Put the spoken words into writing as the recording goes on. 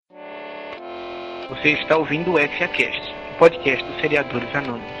Você está ouvindo o FAcast, o podcast dos seriadores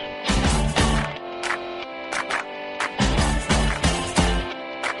anônimos.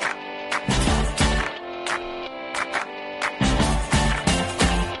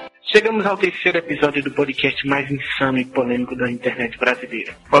 Chegamos ao terceiro episódio do podcast mais insano e polêmico da internet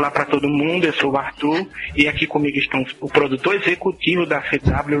brasileira. Olá para todo mundo, eu sou o Arthur e aqui comigo estão o produtor executivo da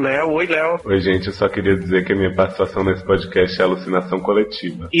CW, Léo. Oi, Léo. Oi, gente, eu só queria dizer que a minha participação nesse podcast é alucinação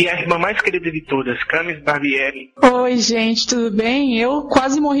coletiva. E a irmã mais querida de todas, Camis Barbieri. Oi, gente, tudo bem? Eu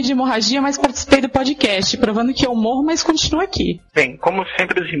quase morri de hemorragia, mas participei do podcast, provando que eu morro, mas continuo aqui. Bem, como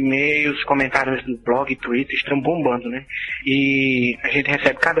sempre, os e-mails, comentários do blog e Twitter estão bombando, né? E a gente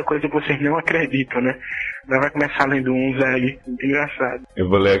recebe cada coisa que vocês não acreditam, né? Já vai começar lendo uns aí, muito engraçado. Eu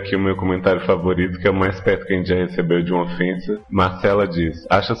vou ler aqui o meu comentário favorito, que é o mais perto que a gente já recebeu de uma ofensa. Marcela diz: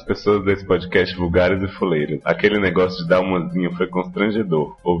 acho as pessoas desse podcast vulgares e fuleiras. Aquele negócio de dar umazinha foi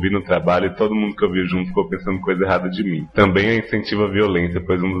constrangedor. Ouvi no trabalho e todo mundo que ouviu junto ficou pensando coisa errada de mim. Também é incentivo à violência,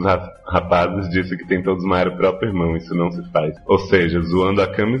 pois um dos rapazes disse que tem todos uma próprio irmão, isso não se faz. Ou seja, zoando a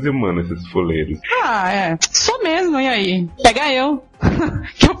Camis e o Mano, esses fuleiros. Ah, é. Sou mesmo, e aí? Pega eu.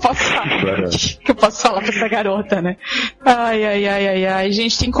 que eu posso falar? Que eu posso falar pra essa garota, né? Ai.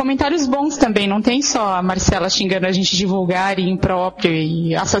 Gente, tem comentários bons também, não tem só a Marcela xingando a gente de vulgar e impróprio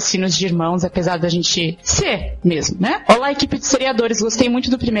e assassinos de irmãos, apesar da gente ser mesmo, né? Olá, equipe de seriadores, gostei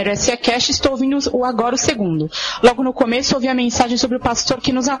muito do primeiro FAcast, estou ouvindo agora o segundo. Logo no começo ouvi a mensagem sobre o pastor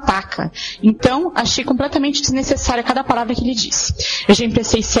que nos ataca, então achei completamente desnecessária cada palavra que ele disse. Eu já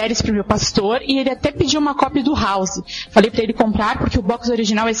emprestei séries pro meu pastor e ele até pediu uma cópia do House. Falei pra ele comprar porque o box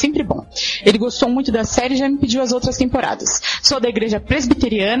original é sempre bom. Ele gostou muito da série e já me pediu as outras temporadas. Sou da igreja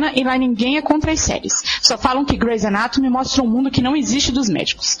presbiteriana e lá ninguém é contra as séries. Só falam que Grey's Anatomy mostra um mundo que não existe dos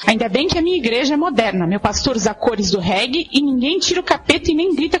médicos. Ainda bem que a minha igreja é moderna. Meu pastor usa cores do reggae e ninguém tira o capeta e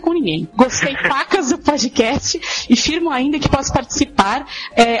nem grita com ninguém. Gostei pacas do podcast e firmo ainda que posso participar,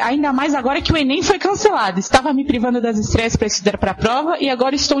 ainda mais agora que o Enem foi cancelado. Estava me privando das estreias para estudar para a prova e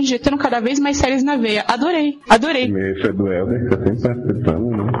agora estou injetando cada vez mais séries na veia. Adorei. Esse é do Helder, que eu sempre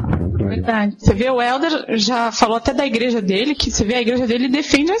participando, né? Verdade. Você vê, o Helder já falou até da igreja dele, que você vê a igreja dele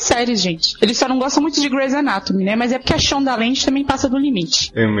defende as séries, gente. Ele só não gosta muito de Grey's Anatomy, né? Mas é porque a Shonda Land também passa do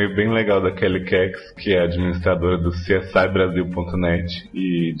limite. É um e-mail bem legal da Kelly Kex, que é administradora do CSIBrasil.net,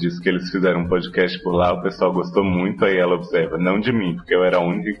 e diz que eles fizeram um podcast por lá, o pessoal gostou muito, aí ela observa, não de mim, porque eu era a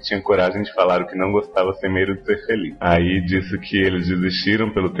única que tinha coragem de falar o que não gostava sem medo de ser feliz. Aí disse que eles desistiram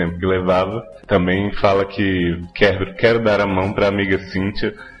pelo tempo que levava, também fala que quero dar a mão pra amiga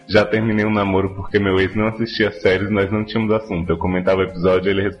Cíntia. Já terminei um namoro porque meu ex não assistia séries e nós não tínhamos assunto. Eu comentava o episódio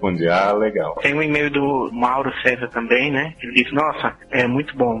e ele respondia, legal. Tem um e-mail do Mauro César também, né? Ele diz, nossa, é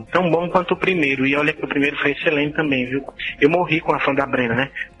muito bom. Tão bom quanto o primeiro. E olha que o primeiro foi excelente também, viu? Eu morri com a fã da Brena,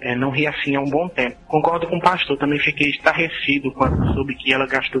 né? Não ri assim há um bom tempo. Concordo com o pastor, também fiquei estarrecido quando soube que ela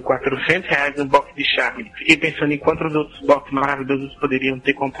gastou R$400 no box de Charme. Fiquei pensando em quantos outros boxes maravilhosos poderiam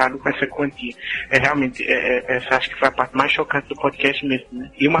ter comprado com essa quantia. Realmente, essa acho que foi a parte mais chocante do podcast mesmo, né?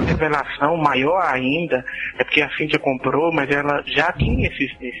 E uma revelação maior ainda é porque a Cíntia comprou, mas ela já tinha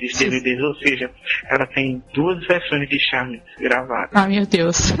esses DVDs, ou seja, ela tem 2 versões de Charme gravadas. Ah, meu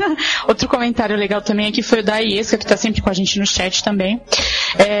Deus. Outro comentário legal também aqui foi o da Iesca, que tá sempre com a gente no chat também.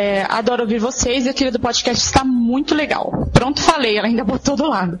 Adoro ouvir vocês e a trilha do podcast está muito legal. Pronto, falei, ela ainda botou do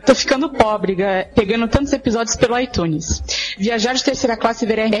lado. Tô ficando pobre, pegando tantos episódios pelo iTunes. Viajar de terceira classe e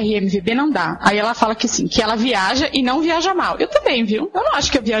ver RMVB não dá. Aí ela fala que sim, que ela viaja e não viaja mal. Eu também, viu? Eu não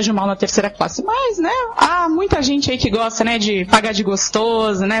acho que eu viajo mal na terceira classe, mas, né, há muita gente aí que gosta, né, de pagar de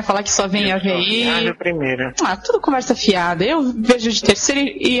gostoso, né, falar que só vem a VI. Primeira. Tudo conversa fiada. Eu vejo de terceira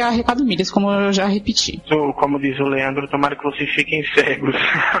e arrecado milhas, como eu já repeti. Como diz o Leandro, tomara que vocês fiquem cegos.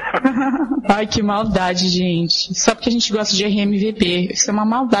 Ai, que maldade, gente. Só porque a gente gosta de RMVB. Isso é uma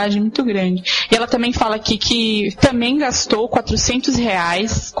maldade muito grande. E ela também fala aqui que também gastou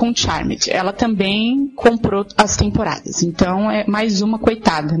R$400 com Charmed. Ela também comprou as temporadas. Então é mais uma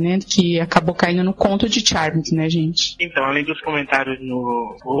coitada, né? Que acabou caindo no conto de Charmed, né, gente? Então, além dos comentários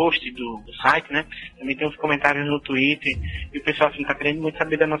no post do site, né? Também tem os comentários no Twitter. E o pessoal assim tá querendo muito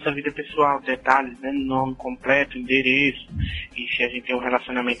saber da nossa vida pessoal, detalhes, né? Nome completo, endereço. E se a gente tem um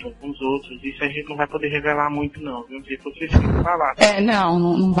relacionamento com os outros. Isso a gente não vai poder revelar muito, não. Viu? Se vocês querem falar.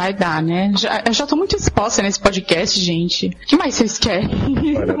 Não vai dar, né? Eu já tô muito exposta nesse podcast, gente. O que mais vocês querem?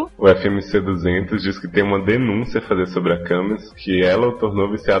 Olha, o FMC 200 diz que tem uma denúncia a fazer sobre a Camis, que ela o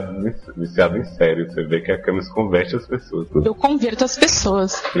tornou viciado em sério. Você vê que a Camis converte as pessoas. Eu converto as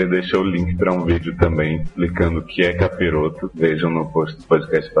pessoas. Ele deixou o link para um vídeo também, explicando o que é capiroto. Vejam no post do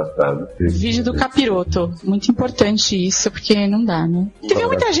podcast passado. Vídeo do capiroto. Muito importante isso, porque não dá, né? Teve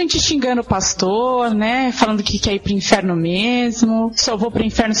muita gente xingando pastor, né? Falando que quer ir pro inferno mesmo. Só vou pro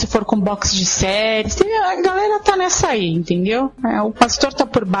inferno se for com box de séries. A galera tá nessa aí, entendeu? O pastor tá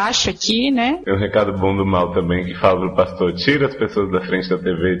por baixo aqui, né? Tem um recado bom do mal também que fala pro pastor: tira as pessoas da frente da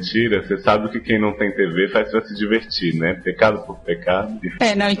TV, tira. Você sabe que quem não tem TV faz pra se divertir, né? Pecado por pecado.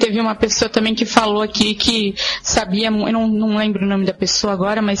 E teve uma pessoa também que falou aqui que sabia, eu não lembro o nome da pessoa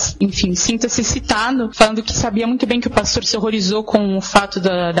agora, mas enfim, sinta-se citado, falando que sabia muito bem que o pastor se horrorizou com o fato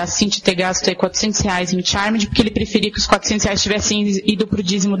da Cintia ter gasto aí R$400 em Charmed, porque ele preferia que os R$400 tivessem ido pro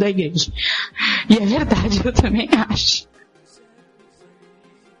dízimo da igreja. E é verdade, eu também acho.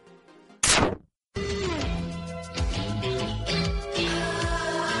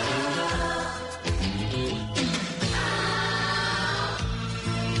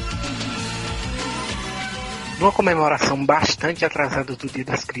 Numa comemoração bastante atrasada do Dia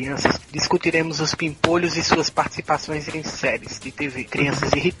das Crianças, discutiremos os pimpolhos e suas participações em séries de TV.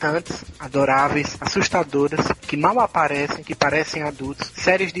 Crianças irritantes, adoráveis, assustadoras, que mal aparecem, que parecem adultos,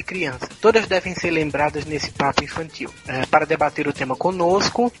 séries de criança. Todas devem ser lembradas nesse papo infantil. Para debater o tema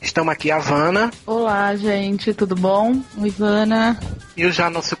conosco, estamos aqui a Vanna. Olá, gente, tudo bom? Oi, Vanna. E o já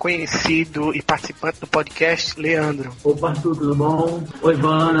nosso conhecido e participante do podcast, Leandro. Opa, tudo bom? Oi,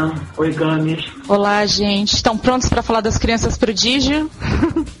 Vanna. Oi, Camis. Olá, gente. Estão prontos para falar das crianças prodígio?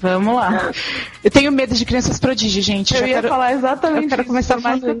 Vamos lá. Eu tenho medo de crianças prodígio, gente. Eu ia falar exatamente. Eu quero começar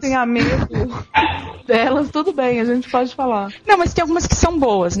mais que eu tenha medo delas, tudo bem, a gente pode falar. Não, mas tem algumas que são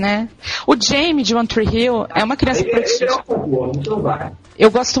boas, né? O Jamie de One Tree Hill é uma criança prodígio. Isso não vai. Eu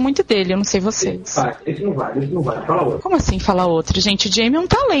gosto muito dele, eu não sei vocês. Esse não vai. Fala outro. Como assim fala outro? Gente, o Jamie é um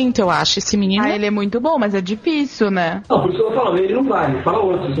talento, eu acho. Esse menino. Ele é muito bom, mas é difícil, né? Não, por isso que eu tô falando, ele não vai. Fala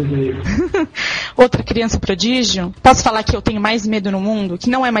outro, sem querer. Outra criança prodígio. Posso falar que eu tenho mais medo no mundo? Que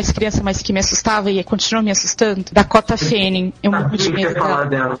não é mais criança, mas que me assustava e continua me assustando? Dakota Fanning. Eu morro de medo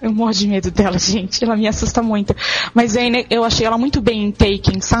dela. Eu morro de medo dela, gente. Ela me assusta muito. Mas aí, eu achei ela muito bem em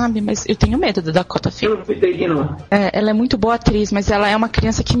Taken, sabe? Mas eu tenho medo da Dakota Fanning. Eu não fui Taken, não. Ela é muito boa atriz, mas ela é uma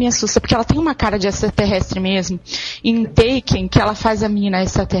criança que me assusta, porque ela tem uma cara de extraterrestre mesmo. Em Taken, que ela faz a menina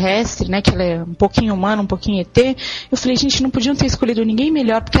extraterrestre, né? Que ela é um pouquinho humana, um pouquinho ET. Eu falei, gente, não podiam ter escolhido ninguém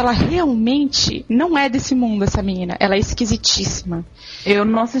melhor, porque ela realmente não é desse mundo, essa menina. Ela é esquisitíssima. Eu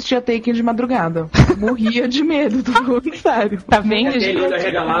não assistia Taken de madrugada. Morria de medo, tô falando sério. Tá vendo? Aquele olho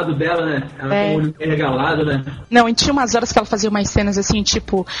arregalado dela, né? Ela tem o olho arregalado, né? Não, e tinha umas horas que ela fazia umas cenas assim,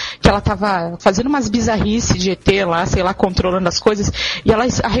 tipo, que ela tava fazendo umas bizarrices de ET lá, sei lá, controlando as coisas, e ela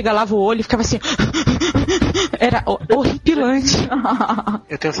arregalava o olho e ficava assim. Era horripilante.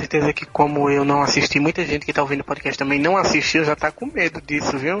 Eu tenho certeza que, como eu não assisti, muita gente que tá ouvindo o podcast também não assistiu, já tá com medo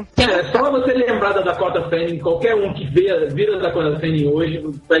disso, viu? Só você lembrar da Dakota Fanning, qualquer um que vira da Dakota Fanning hoje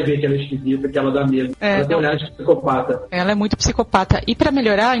vai ver que ela é esquisita, que ela dá medo. Ela tem olhar de psicopata. Ela é muito psicopata. E pra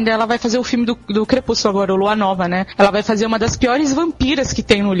melhorar, ainda ela vai fazer o filme do Crepúsculo agora, o Lua Nova, né? Ela vai fazer uma das piores vampiras que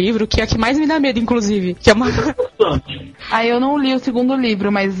tem no livro, que é a que mais me dá medo, inclusive. Que é uma... Eu não li o segundo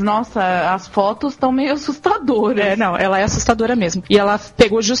livro, mas, nossa, as fotos estão meio assustadoras. Não, ela é assustadora mesmo. E ela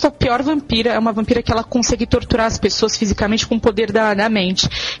pegou justo a pior vampira, é uma vampira que ela consegue torturar as pessoas fisicamente com o poder da mente.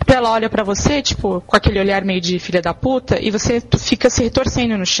 Então ela olha pra você, tipo, com aquele olhar meio de filha da puta, e você fica se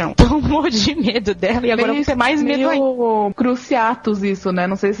retorcendo no chão. Então eu morro de medo dela, e agora você mais medo ainda. Cruciatus isso, né?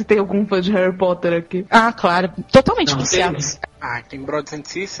 Não sei se tem algum fã de Harry Potter aqui. Ah, claro. Totalmente Cruciatus. Tem Brothers and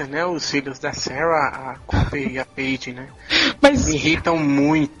Sisters, né? Os filhos da Sarah, a Cooper e a Paige, né? Mas... me irritam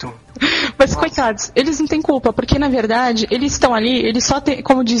muito. Mas, coitados, eles não têm culpa, porque, na verdade, eles estão ali, eles só tem,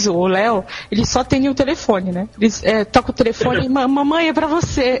 como diz o Léo, eles só têm o telefone, né? Eles tocam o telefone e mamãe é pra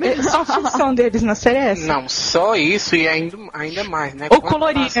você. Só a função deles na série é essa. Não, só isso e ainda mais, né? Ou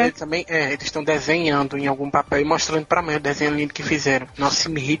colorir, né? Também, eles estão desenhando em algum papel e mostrando pra mim o desenho lindo que fizeram. Nossa,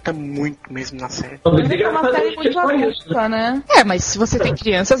 me irrita muito mesmo na série. É uma série muito adulta, né? Mas se você tem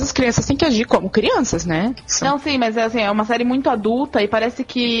crianças, as crianças têm que agir como crianças, né? Não, sim, mas assim, é uma série muito adulta e parece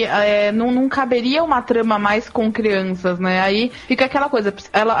que não caberia uma trama mais com crianças, né? Aí fica aquela coisa,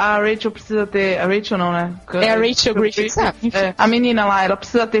 a Rachel precisa ter... A Rachel não, né? É a Rachel Griffiths. A menina lá, ela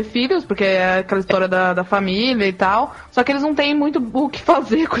precisa ter filhos, porque é aquela história da família e tal, só que eles não têm muito o que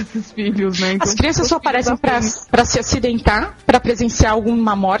fazer com esses filhos, né? Então, as crianças só aparecem pra se acidentar, pra presenciar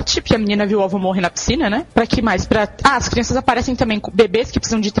alguma morte, porque a menina viu o avô morrer na piscina, né? Pra que mais? As crianças aparecem também com bebês que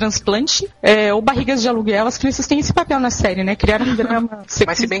precisam de transplante, ou barrigas de aluguel. As crianças têm esse papel na série, né? Criaram um drama.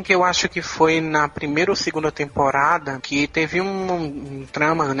 Mas se bem que eu acho que foi na primeira ou segunda temporada que teve um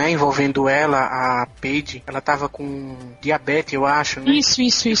trama, né, envolvendo ela, a Paige. Ela tava com diabetes, eu acho, né? Isso.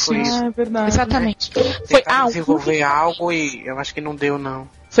 É verdade. Exatamente. Foi desenvolver algo e eu acho que não deu, não.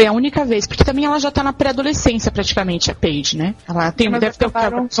 Foi a única vez, porque também ela já tá na pré-adolescência praticamente, a Paige, né? Ela deve ter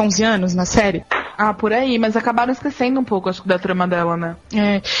uns 11 anos na série. Ah, por aí, mas acabaram esquecendo um pouco, acho que, da trama dela, né?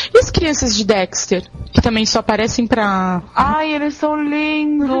 E as crianças de Dexter, que também só aparecem pra... Ai, eles são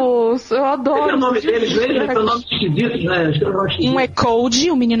lindos! Eu adoro! Esse é o nome deles, eles são nomes esquisitos, né? Um é Cody,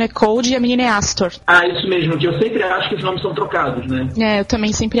 o menino é Cody e a menina é Astor. Ah, isso mesmo, que eu sempre acho que os nomes são trocados, né? Eu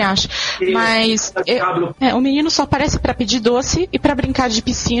também sempre acho. Mas o menino só aparece pra pedir doce e pra brincar de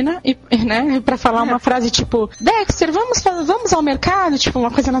piscina e, né, pra falar uma frase tipo, Dexter, vamos ao mercado, tipo,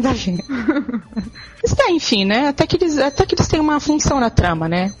 uma coisa nada a ver. Enfim, né? Até que eles têm uma função na trama,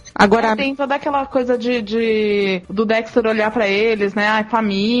 né? Agora tem toda aquela coisa do Dexter olhar pra eles, né? Ai,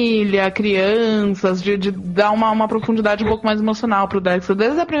 família, crianças, de dar uma profundidade um pouco mais emocional pro Dexter,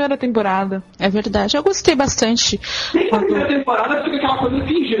 desde a primeira temporada. É verdade, eu gostei bastante. Na primeira temporada fica aquela coisa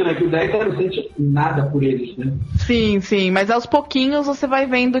fingida, né? Que o Dexter não sente nada por eles, né? Sim, mas aos pouquinhos você vai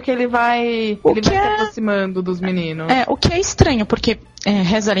vendo que ele vai se aproximando dos meninos. O que é estranho, porque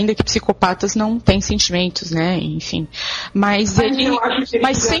reza a lenda que psicopatas não têm sentimentos, né? Enfim. Mas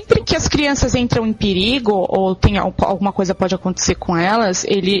sempre que as crianças entram em perigo ou tem alguma coisa pode acontecer com elas,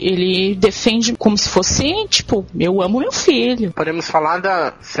 ele defende como se fosse, tipo, eu amo meu filho. Podemos falar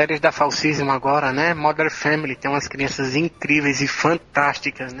das séries da Falsíssimo agora, né? Modern Family tem umas crianças incríveis e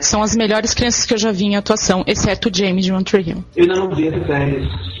fantásticas, né? São as melhores crianças que eu já vi em atuação, exceto o Jamie de One Tree Hill. Eu ainda não vi essa série.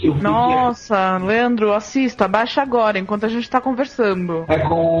 Nossa, Leandro, assista, baixa agora, enquanto a gente tá conversando. É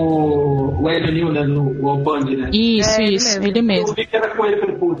com o Ed New, né? No Band, né? Isso, ele mesmo. Eu vi que era com ele,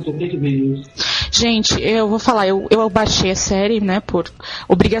 falei, putz, eu tenho que ver isso. Gente, eu vou falar, eu baixei a série, né, por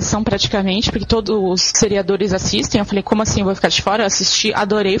obrigação praticamente, porque todos os seriadores assistem. Eu falei, como assim eu vou ficar de fora? Eu assisti,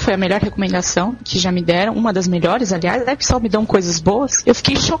 adorei, foi a melhor recomendação que já me deram, uma das melhores, aliás, deve só me dão coisas boas. Eu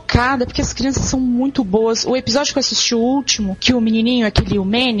fiquei chocada, porque as crianças são muito boas. O episódio que eu assisti, o último, que o menininho, o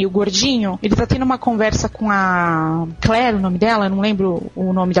Manny, o gordinho, ele tá tendo uma conversa com a Claire, o nome dela, eu não lembro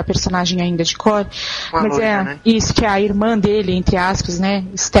o nome da personagem ainda de cor, mas loira, né? Isso, que é a irmã dele, entre aspas, né,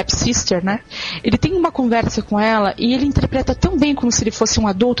 stepsister, né? Ele tem uma conversa com ela e ele interpreta tão bem como se ele fosse um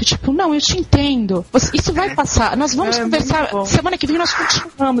adulto, tipo, não, eu te entendo. Isso vai passar. Nós vamos conversar. Semana que vem nós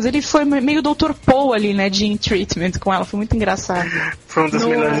continuamos. Ele foi meio Dr. Paul ali, né, de In Treatment com ela. Foi muito engraçado. Foi um dos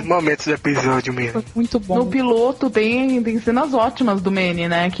melhores momentos do episódio mesmo. Foi muito bom. No piloto tem cenas ótimas do Manny,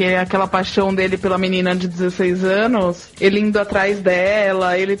 né? Que é aquela paixão dele pela menina de 16 anos. Ele indo atrás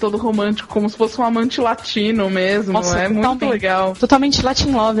dela, ele todo romântico, como se fosse um amante latino mesmo. Nossa, muito legal. Totalmente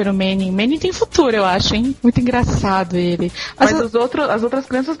Latin lover o Manny. O Manny tem futuro, eu acho, hein? Muito engraçado ele. Mas as outras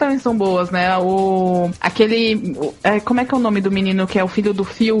crianças também são boas, né? Como é que é o nome do menino que é o filho do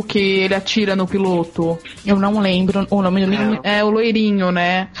Phil, que ele atira no piloto? Eu não lembro o nome do menino. É o loirinho,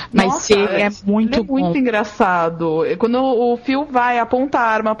 né? Mas nossa, ele é muito bom. Muito engraçado. Quando o Phil vai apontar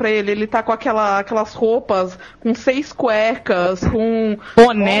a arma pra ele, ele tá com aquelas roupas, com 6 cuecas, com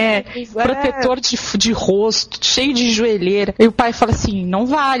boné, protetor de rosto, cheio de joelheira. E o pai fala assim, não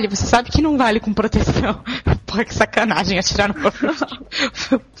vale, você sabe que não vale com proteção. Pô, que sacanagem atirar no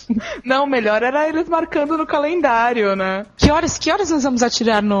Não, melhor era eles marcando no calendário, né? Que horas nós vamos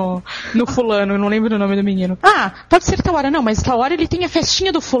atirar no fulano? Eu não lembro o nome do menino. Ah, pode ser tal hora. Não, mas tal hora ele tem a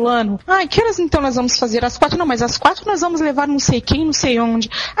festinha do fulano. Ah, que horas então nós vamos fazer? Às 4? Não, mas às 4 nós vamos levar não sei quem, não sei onde.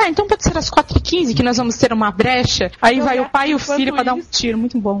 Ah, então pode ser às 4h15 que nós vamos ter uma brecha. Aí vai o pai e o filho pra dar um tiro.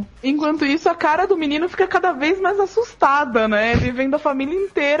 Muito bom. Enquanto isso, a cara do menino fica cada vez mais assustada, né? Ele vendo a família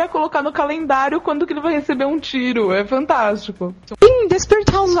inteira colocar no calendário quando que ele vai receber um tiro. É fantástico. Tem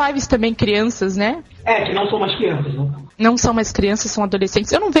Desperate Housewives também, crianças, né? Que não são mais crianças, né? Não são mais crianças, são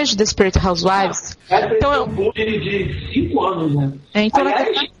adolescentes. Eu não vejo Desperate Housewives. Então um pulo de 5 anos, né? Então,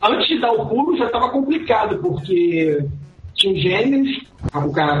 aliás, antes de dar o pulo já estava complicado, porque tinha gêmeos,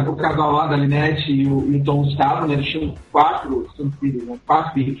 o casal lá da Linette e o Tom estavam, né? Eles tinham 4 filhos, né?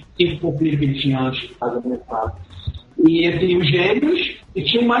 4 filhos. 5 filhos que ele tinha antes de fazer o mercado. E os gêmeos, e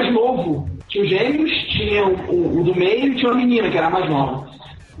tinha o mais novo. Tinha os gêmeos, tinha o do meio e tinha uma menina que era mais nova.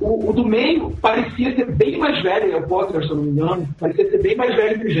 O do meio parecia ser bem mais velho, o Potter, se eu não me engano, parecia ser bem mais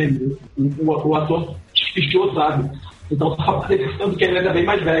velho que o gêmeo. O ator despistou, sabe? Então estava parecendo que ele era bem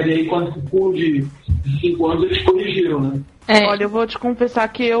mais velho. E aí, quando esse pulo de 5 anos, eles corrigiram, né? Olha, eu vou te confessar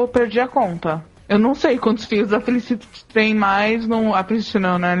que eu perdi a conta. Eu não sei quantos filhos a Felicity tem mais, a Felicity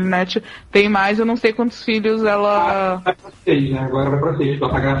não, né? A Lynette tem mais, eu não sei quantos filhos ela... Vai pra 6, né? Agora vai pra 6,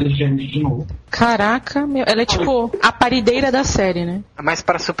 ela tá grávida de gêmeos de novo. Caraca, ela é tipo a parideira da série, né? Mas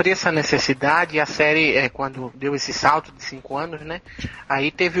para suprir essa necessidade, a série, quando deu esse salto de 5 anos, né?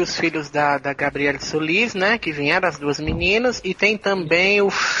 Aí teve os filhos da Gabrielle Solis, né? Que vieram, as 2 meninas, e tem também o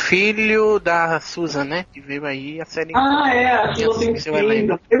filho da Susan, né? Que veio aí a série. A Susan tem seu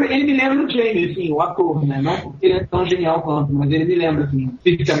elenco. Ele me lembra do Jamie, assim, o ator, né? Não porque ele é tão genial quanto, mas ele me lembra, assim,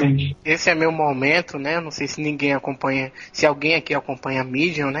 fisicamente. Esse é meu momento, né? Não sei se ninguém acompanha, se alguém aqui acompanha a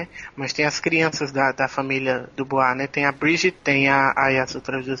Medium, né? Mas tem as crianças da família do Bois, né? Tem a Bridget, tem as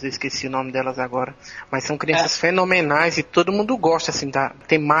outras duas, eu esqueci o nome delas agora. Mas são crianças fenomenais e todo mundo gosta, assim, da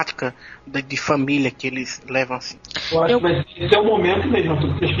temática de família que eles levam, assim. Eu acho que esse é o momento mesmo,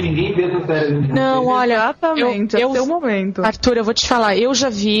 porque acho que ninguém vê essa série. Não, olha, exatamente, esse é o momento. Arthur, eu vou te falar, eu já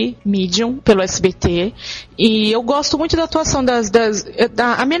vi Medium pelo SBT e eu gosto muito da atuação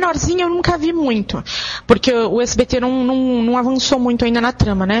a menorzinha eu nunca vi muito, porque o SBT não avançou muito ainda na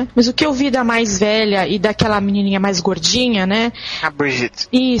trama, né? Mas o que eu vi da mais velha e daquela menininha mais gordinha, né? A Bridget.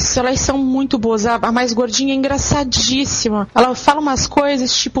 Isso, elas são muito boas. A mais gordinha é engraçadíssima. Ela fala umas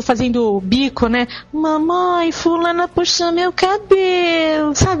coisas, tipo, fazendo bico, né? Mamãe, fulana puxa meu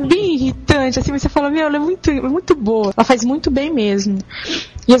cabelo. Sabe? Bem irritante, assim, mas você fala, meu, ela é muito boa. Ela faz muito bem mesmo.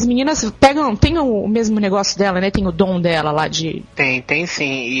 E as meninas tem o mesmo negócio dela, né? Tem o dom dela lá de... Tem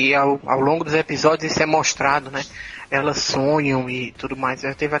sim. E ao longo dos episódios isso é mostrado, né? Elas sonham e tudo mais.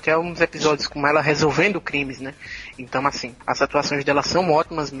 Teve até alguns episódios com ela resolvendo crimes, né? Então, assim, as atuações delas são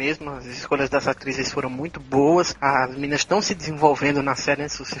ótimas mesmo. As escolhas das atrizes foram muito boas. As meninas estão se desenvolvendo na série, né?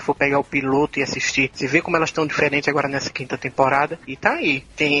 Se você for pegar o piloto e assistir, você vê como elas estão diferentes agora nessa 5ª temporada. E tá aí.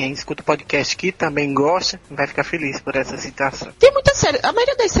 Escuta o podcast que também gosta, vai ficar feliz por essa citação. Tem muita série. A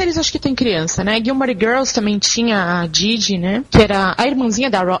maioria das séries acho que tem criança, né? Gilmore Girls também tinha a Didi, né? Que era a irmãzinha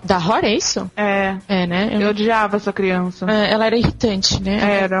da Rory, é isso? É, né? Eu odiava essa criança. Ela era irritante,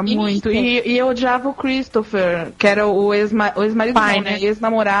 né? Era muito. E eu odiava o Christopher, que era o ex-marido, pai, né?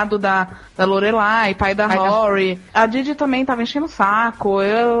 Ex-namorado da Lorelai, pai da Rory. A Didi também tava enchendo o saco.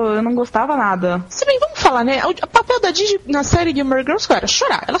 Eu não gostava nada. Se bem, vamos falar, né? O papel da Didi na série Gilmore Girls era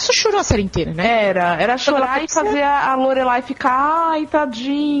chorar. Ela só chorou a série inteira, né? Era chorar e fazer a Lorelai ficar, ai,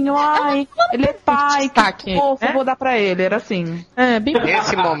 tadinho, ai, ele é pai, que fofo, vou dar pra ele. Era assim. Bem...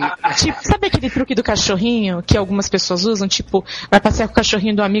 Esse momento. Tipo, sabe aquele truque do cachorrinho que algumas pessoas usam? Tipo, vai passear com o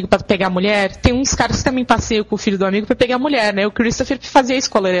cachorrinho do amigo pra pegar a mulher? Tem uns caras que também passeiam com o filho do amigo pra pegar a mulher, né? O Christopher fazia isso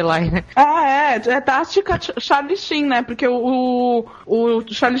com a Lorelai, né? É tática Charlie Sheen, né? Porque o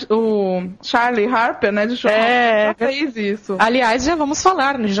Charlie Harper, né? De fez isso. Aliás, já vamos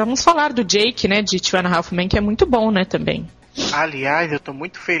falar do Jake, né? De Two and a Half Men, que é muito bom, né? Também. Aliás, eu tô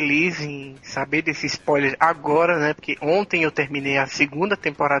muito feliz em saber desse spoiler agora, né? Porque ontem eu terminei a 2ª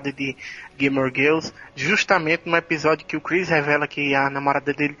temporada de Gilmore Girls, justamente no episódio que o Chris revela que a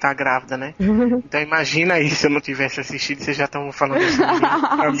namorada dele tá grávida, né? Então imagina aí se eu não tivesse assistido, vocês já estão falando isso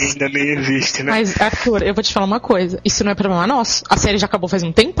pra mim ainda nem existe, né? Mas, Arthur, eu vou te falar uma coisa, isso não é problema nosso. A série já acabou faz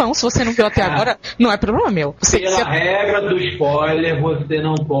um tempão, se você não viu até agora, não é problema meu. Pela regra do spoiler, você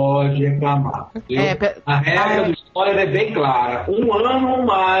não pode reclamar. A regra do spoiler é bem clara. 1 ano ou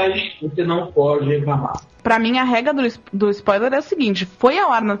mais, você não pode reclamar. Pra mim, a regra do spoiler é a seguinte: foi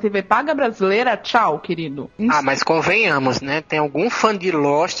ao ar na TV paga brasileira, tchau, querido. Mas convenhamos, né? Tem algum fã de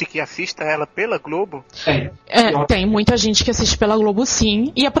Lost que assista ela pela Globo? Tem muita gente que assiste pela Globo,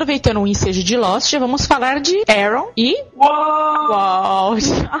 sim. E aproveitando o ensejo de Lost, vamos falar de Aaron e... Walt!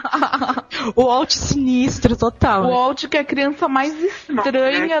 O Walt sinistro, total. O Walt que é a criança mais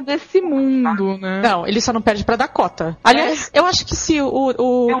estranha desse mundo, né? Não, ele só não perde pra Dakota. Aliás, eu acho que se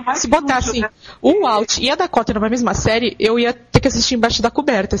se botasse o Walt e a Dakota numa mesma série, eu ia ter que assistir embaixo da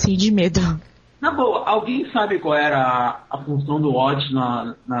coberta, assim, de medo. Na boa, alguém sabe qual era a função do Walt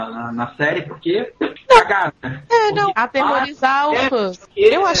na série? Porque cagaram. Não. Aterrorizar os fãs.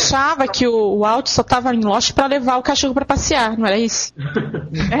 Eu achava que o Walt só tava em Lost pra levar o cachorro pra passear, não era isso?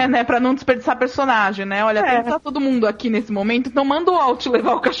 Né? Pra não desperdiçar personagem, né? Olha, tem que estar todo mundo aqui nesse momento, então manda o Walt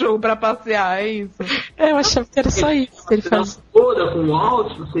levar o cachorro pra passear, é isso. Eu achava que era só isso que ele fazia. Toda com o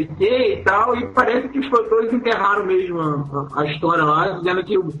Walt, não sei o que e tal, e parece que os produtores enterraram mesmo a história lá, dizendo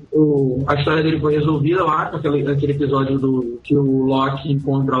que a história dele foi resolvida lá, com aquele episódio que o Locke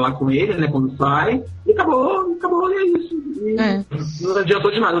encontra lá com ele, né, quando sai, e acabou, e é isso. e não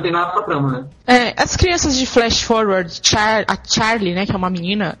adiantou de nada, não tem nada pra trama, né? As crianças de Flash Forward, a Charlie, né, que é uma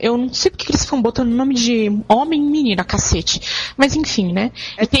menina, eu não sei porque eles ficam botando o nome de homem e menina, cacete. Mas enfim, né?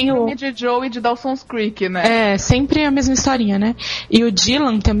 E tem o de Joe e de Dawson's Creek, né? Sempre a mesma historinha, né? E o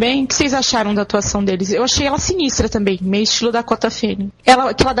Dylan também, o que vocês acharam da atuação deles? Eu achei ela sinistra também, meio estilo Dakota Fanning. Que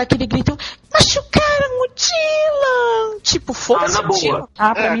ela dá aquele grito, machucaram o Dylan! Tipo, foda-se na boa.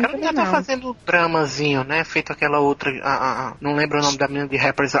 Pra mim ela já tá fazendo dramazinho, né? Feito aquela outra, não lembro o nome da menina de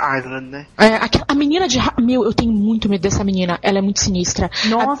Rapper's Island, né? A menina de... Meu, eu tenho muito medo dessa menina, ela é muito sinistra.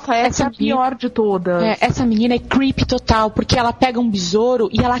 Nossa, essa é a pior de todas. Essa menina é creepy total, porque ela pega um besouro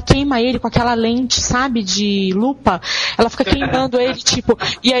e ela queima ele com aquela lente, sabe, de lupa. Ela fica queimando ele, tipo...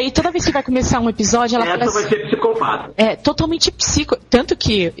 E aí, toda vez que vai começar um episódio, ela Essa vai ser psicopata. Totalmente psico. Tanto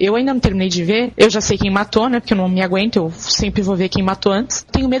que eu ainda não terminei de ver, eu já sei quem matou, né, porque eu não me aguento, eu sempre vou ver quem matou antes.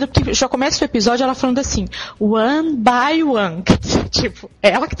 Tenho medo porque já começa o episódio ela falando assim, one by one. Tipo, é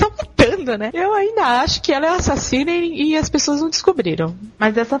ela que tá matando, né? Eu ainda acho que ela é assassina e as pessoas não descobriram.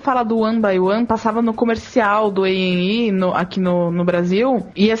 Mas essa fala do one by one passava no comercial do A&E aqui no Brasil.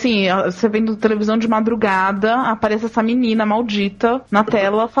 E assim, você vendo televisão de madrugada, aparece essa menina maldita na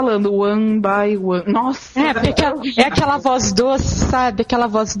tela falando one by one. Nossa! Porque é aquela voz doce, sabe? Aquela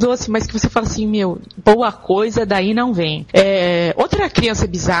voz doce, mas que você fala assim, meu, boa coisa daí não vem. Outra criança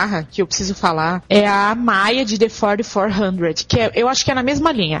bizarra que eu preciso falar é a Maya de The 4400, que eu acho que é na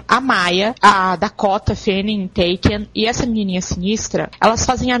mesma linha. A Maya, a Dakota Fanning, Taken e essa menininha sinistra, elas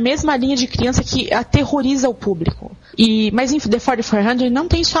fazem a mesma linha de criança que aterroriza o público. Mas em The 4400 não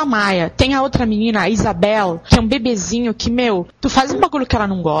tem só a Maya, tem a outra menina, a Isabel, que é um bebezinho que, meu, tu faz um bagulho que ela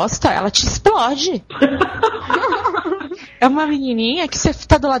não gosta, ela te explode. É uma menininha que você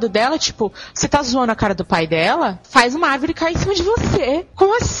tá do lado dela, tipo, você tá zoando a cara do pai dela, faz uma árvore cair em cima de você.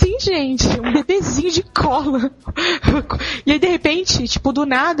 Como assim, gente? Um bebezinho de colo. E aí, de repente, tipo, do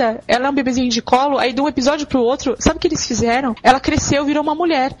nada, ela é um bebezinho de colo, aí de um episódio pro outro, sabe o que eles fizeram? Ela cresceu, virou uma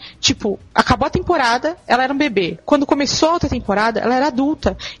mulher. Tipo, acabou a temporada, ela era um bebê. Quando começou a outra temporada, ela era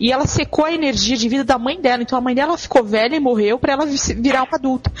adulta. E ela secou a energia de vida da mãe dela. Então a mãe dela ficou velha e morreu pra ela virar uma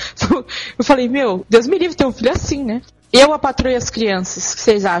adulta. Eu falei, meu, Deus me livre ter um filho assim, né? Eu, a Patroa e as Crianças, o que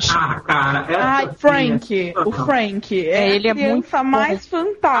vocês acham? Cara, Ai, Frank. O Frank. Ele é muito mais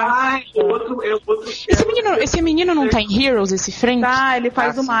fantástica. Esse menino não tá em Heroes, esse Frank? Tá, ele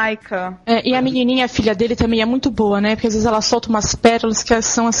faz o Micah. E a menininha, a filha dele, também é muito boa, né? Porque às vezes ela solta umas pérolas que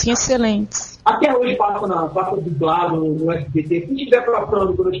são, assim, excelentes. Até hoje passa dublado no SBT. Se estiver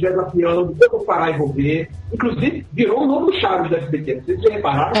passando, quando eu estiver desafiando, eu vou parar e vou ver. Inclusive, virou um novo Chaves do SBT. Não sei se vocês já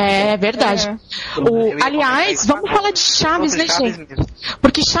repararam. É verdade. Aliás, vamos falar de Chaves, né, gente?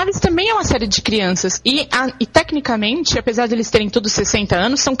 Porque Chaves também é uma série de crianças. E tecnicamente, apesar de eles terem todos 60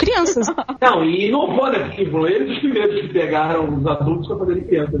 anos, são crianças. Não, e inovou, né? Porque eles os primeiros que pegaram os adultos pra fazerem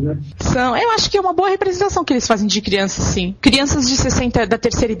crianças, né? Eu acho que é uma boa representação que eles fazem de crianças, sim. Crianças de 60, da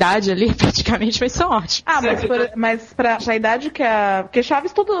terceira idade ali, praticamente, mas são ótimos. Mas pra a idade que porque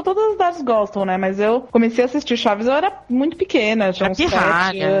Chaves todas as idades gostam, né? Mas eu comecei a assistir Chaves, eu era muito pequena, tinha uns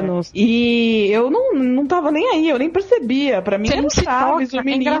 7 anos. E eu não tava nem aí, eu nem percebia. Pra mim você era não se Chaves, toca. o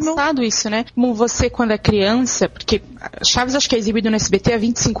menino... É engraçado isso, né? Como você, quando é criança, porque Chaves acho que é exibido no SBT há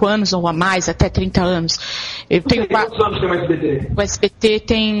 25 anos ou a mais, até 30 anos. Quantos anos tem o SBT? O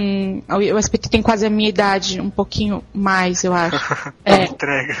SBT tem quase a minha idade, um pouquinho mais, eu acho.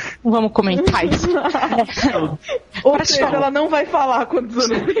 Vamos comentar isso. Ou seja, ela não vai falar quantos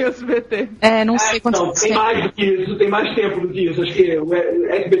anos tem o SBT. Não sei quantos anos tem. Mais do que isso, tem mais tempo do que isso. Acho que o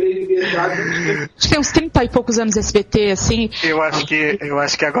SBT acho que tem uns 30 e poucos anos SBT, assim. Eu acho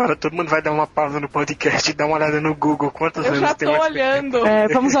que agora todo mundo vai dar uma pausa no podcast e dar uma olhada no Google quantos anos tem o SBT. Eu já tô olhando.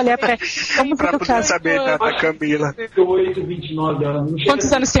 Vamos olhar pra poder saber da Camila. 28, 29 anos.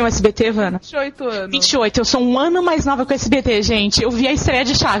 Quantos anos tem o SBT, Vana? 28 anos. 28, eu sou um ano mais nova que o SBT, gente. Eu vi a estreia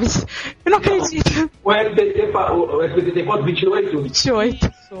de Chaves. Eu não acredito. O SBT tem quanto? 28?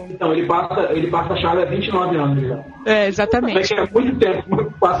 28. Então, ele passa a chave há 29 anos já. Exatamente. É muito tempo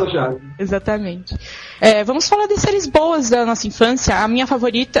que passa a chave. Exatamente. Vamos falar de séries boas da nossa infância. As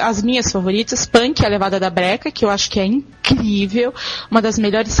minhas favoritas, Punk, A Levada da Breca, que eu acho que é incrível. Uma das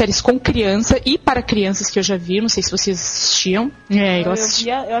melhores séries com criança e para crianças que eu já vi. Não sei se vocês assistiam. Eu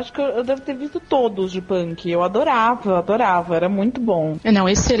acho que eu devo ter visto todos de Punk. Eu adorava. Era muito bom. Não,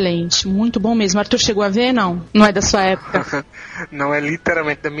 excelente. Muito bom mesmo. Arthur chegou a ver, não? Não é da sua época? Não é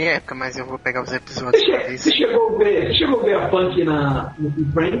literalmente da minha época, mas eu vou pegar os episódios pra ver. Você chegou a ver a Punk no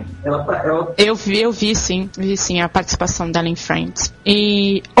Friends? Eu vi sim a participação dela em Friends.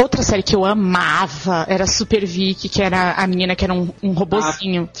 E outra série que eu amava era Super Vicky, que era a menina que era um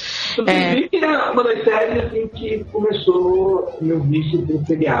robozinho. Supervic é uma das séries assim, que começou o meu vício por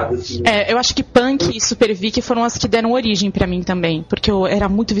seriado. Assim. Eu acho que Punk e Super Vic foram as que deram origem pra mim também, porque eu era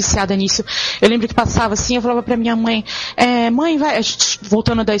muito viciada nisso. Eu lembro que passava assim, eu falava pra minha mãe, mãe, vai,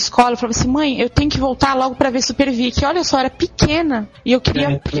 voltando da escola, eu falava assim, mãe, eu tenho que voltar logo pra ver Super Vic. Olha só, eu era pequena e eu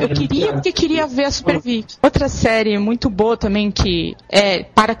queria ver a Super Vic. Outra série muito boa também que é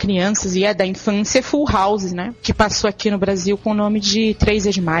para crianças e é da infância é Full House, né? Que passou aqui no Brasil com o nome de 3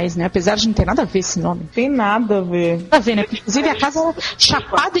 é Demais, né? Apesar de não ter nada a ver esse nome. Tem nada a ver. Nada a ver, né? Inclusive a casa era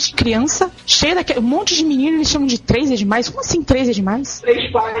chapada de criança, cheia daquele um monte de menino, eles chamam de 3 é Demais. Como assim 3 é Demais?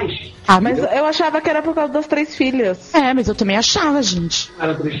 3 pais. Mas eu achava que era por causa das 3 filhas. Mas eu também achava, gente.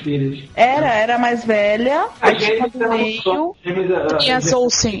 Eram 3 filhas. Era mais velha, A gente do meio. E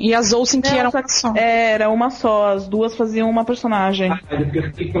as Olsen que eram uma só. Era uma só, as duas faziam uma personagem.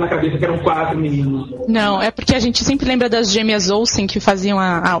 Fica na cabeça que eram 4 meninos. Não, é porque a gente sempre lembra das gêmeas Olsen que faziam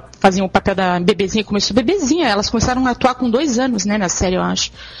faziam o papel da bebezinha. Começou bebezinha, elas começaram a atuar com 2 anos, né, na série, eu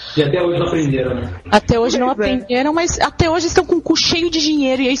acho. E até hoje não aprenderam, né? Até hoje não aprenderam, mas até hoje estão com o cu cheio de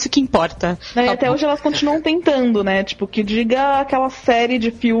dinheiro e é isso que importa. E até hoje elas continuam tentando, né? Tipo, que diga aquela série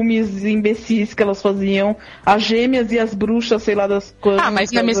de filmes imbecis que elas faziam, as gêmeas e as bruxas, sei lá das coisas.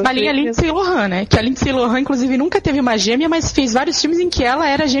 Mas na mesma linha a Lindsay Lohan, né? Que a Lindsay Lohan, inclusive, nunca teve uma gêmea, mas fez vários filmes em que ela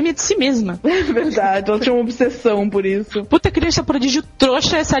era gêmea de si mesma. É verdade, ela tinha uma obsessão por isso. Puta criança prodígio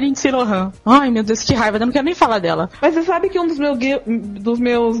trouxa essa Lindsay Lohan. Ai, meu Deus, que raiva, eu não quero nem falar dela. Mas você sabe que um dos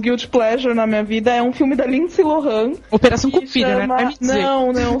meus guilty pleasure na minha vida é um filme da Lindsay Lohan. Operação Cupido, né? Vai me dizer.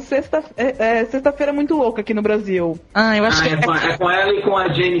 Não, Sexta-feira Muito Louca aqui no Brasil. Eu acho que é com ela e com a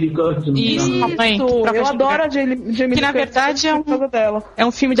Jamie Lee Curtis. Isso, eu adoro a Jamie Lee Curtis. Que na verdade é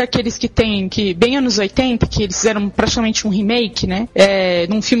um filme daqueles que tem, que bem anos 80, que eles fizeram praticamente um remake, né?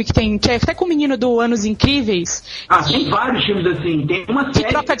 Num filme que é até com o menino do Anos Incríveis. Tem vários filmes assim, tem uma série.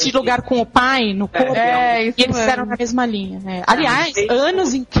 Que troca de lugar com o pai no corpo. E eles fizeram na mesma linha, né? Aliás,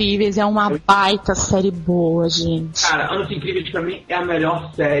 Anos Incríveis é uma baita série boa, gente. Cara, Anos Incríveis pra mim é a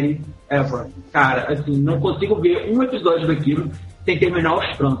melhor série ever. Cara, assim, não consigo ver um episódio daquilo sem terminar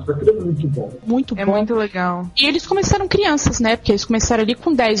os prontos. Aquilo é muito bom. Muito bom. É muito legal. E eles começaram crianças, né? Porque eles começaram ali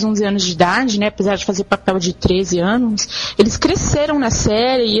com 10, 11 anos de idade, né? Apesar de fazer papel de 13 anos. Eles cresceram na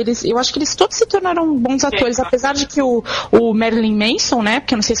série e eu acho que eles todos se tornaram bons atores. Apesar de que o Marilyn Manson, né?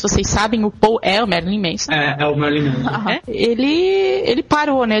 Porque eu não sei se vocês sabem, o Paul é o Marilyn Manson. É o Marilyn Manson. Ele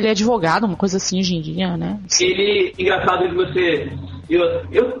parou, né? Ele é advogado, uma coisa assim hoje em dia, né? Engraçado que você...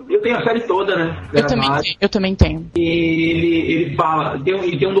 Eu tenho a série toda, né? Eu também tenho. E ele fala,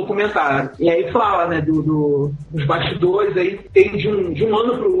 tem um documentário. E aí fala, né, dos bastidores, aí tem de um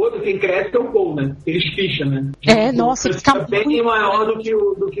ano pro outro, quem cresce é o Paul, né? Eles ficham, né? Nossa, ele fica bem maior do que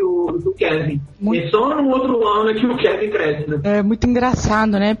o Kevin. E só no outro ano é que o Kevin cresce, né? É muito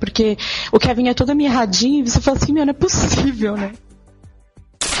engraçado, né? Porque o Kevin é todo mirradinho e você fala assim, meu, não é possível, né?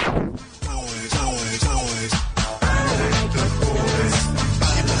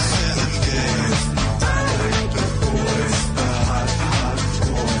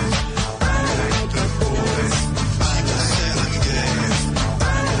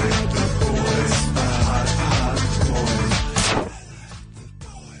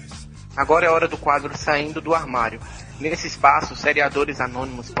 Agora é hora do quadro Saindo do Armário. Nesse espaço, seriadores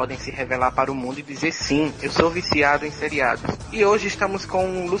anônimos podem se revelar para o mundo e dizer sim, eu sou viciado em seriados. E hoje estamos com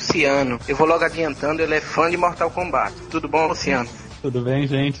o Luciano. Eu vou logo adiantando, ele é fã de Mortal Kombat. Tudo bom, Luciano? Tudo bem,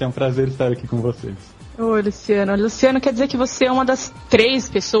 gente? É um prazer estar aqui com vocês. Oi, Luciano. Luciano, quer dizer que você é uma das 3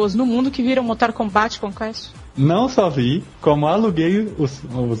 pessoas no mundo que viram Mortal Kombat Conquest? Não só vi, como aluguei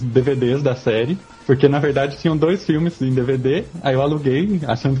os DVDs da série, porque na verdade tinham 2 filmes em DVD, aí eu aluguei,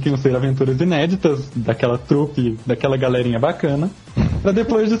 achando que iam ser aventuras inéditas daquela trupe, daquela galerinha bacana, pra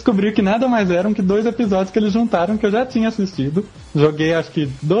depois descobrir que nada mais eram que 2 episódios que eles juntaram, que eu já tinha assistido. Joguei acho que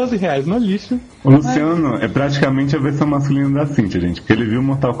R$12 no lixo. O Luciano é praticamente a versão masculina da Cynthia, gente, porque ele viu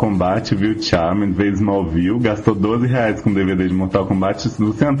Mortal Kombat, viu Charmed, veio Smallville, gastou R$12 com DVD de Mortal Kombat.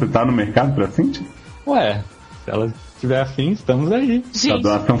 Luciano, você tá no mercado pra Cynthia? Ué, se ela tiver afim, estamos aí. Gente, a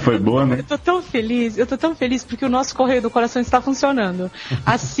doação foi boa, né? Eu tô tão feliz porque o nosso Correio do Coração está funcionando.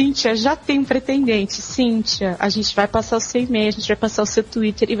 A Cynthia já tem um pretendente. Cynthia, a gente vai passar o seu e-mail, a gente vai passar o seu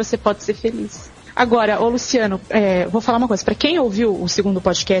Twitter e você pode ser feliz. Agora, ô Luciano, vou falar uma coisa. Pra quem ouviu o segundo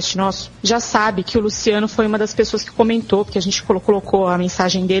podcast nosso, já sabe que o Luciano foi uma das pessoas que comentou, porque a gente colocou a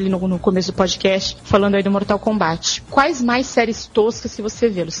mensagem dele no começo do podcast, falando aí do Mortal Kombat. Quais mais séries toscas que você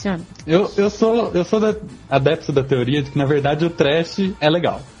vê, Luciano? Eu sou adepto da teoria de que, na verdade, o trash é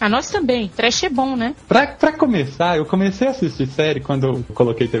legal. Ah, nós também. Trash é bom, né? Pra começar, eu comecei a assistir série quando eu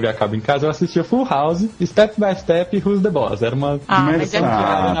coloquei TV a cabo em casa. Eu assistia Full House, Step by Step e Who's the Boss. Era uma... mas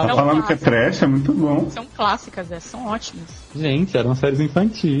tá falando que é trash, é muito bom. São clássicas, são ótimas. Gente, eram séries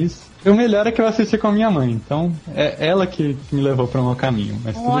infantis. O melhor é que eu assisti com a minha mãe, então é ela que me levou para um mau caminho.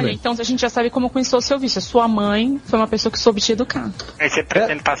 Mas olha, então a gente já sabe como começou o seu vício. A sua mãe foi uma pessoa que soube te educar. Aí você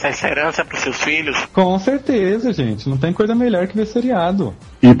pretende passar essa herança pros seus filhos? Com certeza, gente. Não tem coisa melhor que ver seriado.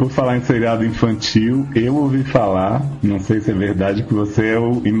 E por falar em seriado infantil, eu ouvi falar, não sei se é verdade, que você é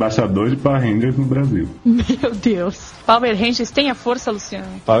o embaixador de Power Rangers no Brasil. Meu Deus. Power Rangers tem a força, Luciano?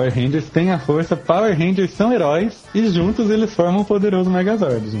 Power Rangers tem a força, Power Rangers são heróis e juntos eles formam um poderoso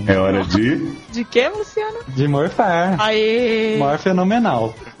Megazord, gente. É hora de... De quê, Luciano? De morfar. Aê! Mor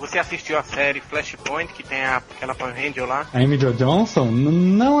fenomenal. Você assistiu a série Flashpoint, que tem aquela Power Ranger lá? A Amy Jo Johnson?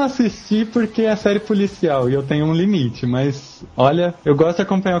 Não assisti porque é série policial e eu tenho um limite, mas olha, eu gosto de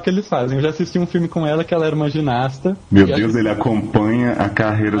acompanhar o que eles fazem. Eu já assisti um filme com ela que ela era uma ginasta. Meu Deus, ele acompanha a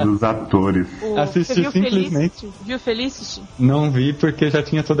carreira dos atores. Assisti simplesmente. Viu Felicity? Não vi porque já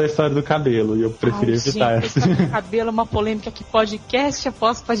tinha toda a história do cabelo e eu preferi evitar. Gente, o cabelo é uma polêmica que podcast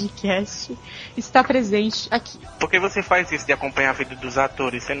após podcast está presente aqui. Por que você faz isso de acompanhar a vida dos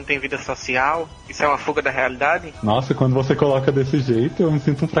atores? Você não tem vida social? Isso é uma fuga da realidade? Nossa, quando você coloca desse jeito, eu me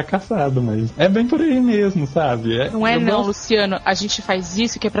sinto um fracassado, mas é bem por aí mesmo, sabe? Não é não, Luciano. A gente faz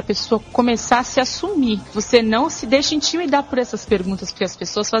isso que é pra pessoa começar a se assumir. Você não se deixa intimidar por essas perguntas, porque as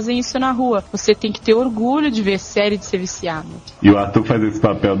pessoas fazem isso na rua. Você tem que ter orgulho de ver série, de ser viciado. E o ator faz esse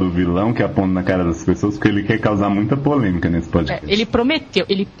papel do vilão que aponta na cara das pessoas porque ele quer causar muita polêmica nesse podcast. Ele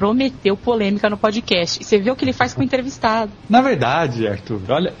prometeu polêmica no podcast. E você vê o que ele faz com o entrevistado. Na verdade, Arthur,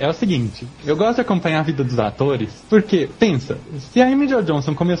 olha, é o seguinte, eu gosto de acompanhar a vida dos atores, porque, pensa, se a Amy Jo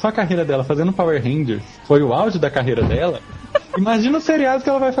Johnson começou a carreira dela fazendo Power Rangers, foi o auge da carreira dela, imagina o seriado que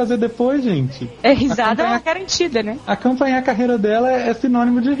ela vai fazer depois, gente. É risada garantida, né? Acompanhar a carreira dela é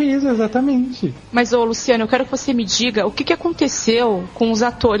sinônimo de riso, exatamente. Mas, ô Luciano, eu quero que você me diga o que aconteceu com os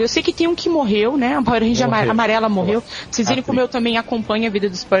atores. Eu sei que tem um que morreu, né? A Power Ranger amarela morreu. Vocês viram como eu também acompanho a vida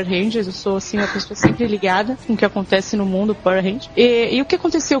dos Power Rangers. Eu sou, assim, uma pessoa sempre ligada com o que acontece no mundo Power Ranger. E o que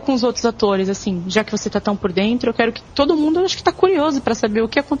aconteceu com os outros atores, assim? Já que você tá tão por dentro, eu quero que todo mundo, acho que tá curioso pra saber o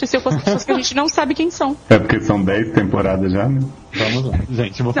que aconteceu com as pessoas que a gente não sabe quem são. É porque são 10 temporadas já, né? Vamos lá.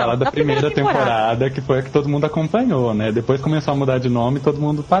 Gente, vou falar da primeira temporada, que foi a que todo mundo acompanhou, né? Depois começou a mudar de nome e todo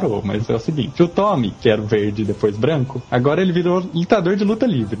mundo parou. Mas é o seguinte, o Tommy, que era o verde e depois branco, agora ele virou lutador de luta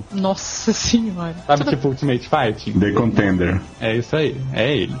livre. Nossa senhora. Sabe, tipo Ultimate Fighting? The Contender. É isso aí,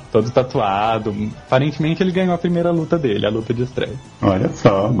 é ele. Todo tatuado. Aparentemente ele ganhou a primeira luta dele, a luta de estreia. Olha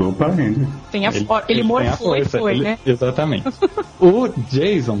só, gol pra Ranger. Ele morfou e foi, né? Exatamente. O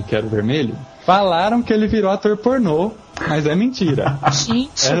Jason, que era o vermelho, falaram que ele virou ator pornô, mas é mentira.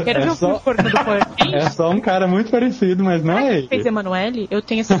 Gente, eu quero ver o filme pornô do Power Rangers. É só um cara muito parecido, mas não é ele. Fez Emanuele? Eu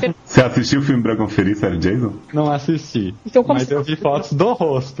tenho essa pergunta. Você assistiu o filme pra conferir se era Jason? Não assisti. Então, como mas eu vi fotos do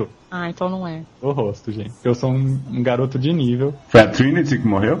rosto. Ah, então não é. Do rosto, gente. Eu sou um garoto de nível. Foi a Trinity que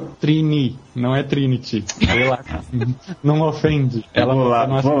morreu? Trini, não é Trinity. Não ofende. Ela vou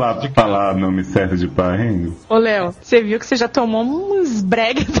lá falar nome certo de Power Rangers. Ô, Léo, você viu que você já tomou uns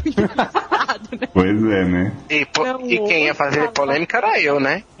bregas do engraçado, né? Pois é, né? E quem ia fazer polêmica era eu,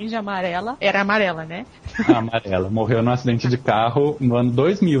 né? Ranger amarela. Era amarela, né? A amarela. Morreu num acidente de carro no ano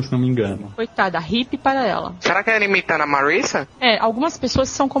 2000, se não me engano. Coitada, hippie para ela. Será que ela imitando a Marissa? Algumas pessoas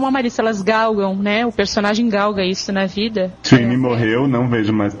são como a Marissa, elas galgam, né? O personagem galga isso na vida. Trini morreu, não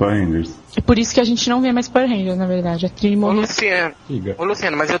vejo mais Power Rangers. É por isso que a gente não vê mais Power Rangers, na verdade. A Trini morreu. Ô,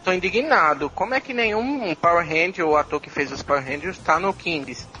 Luciano, mas eu tô indignado. Como é que nenhum Power Ranger ou ator que fez os Power Rangers tá no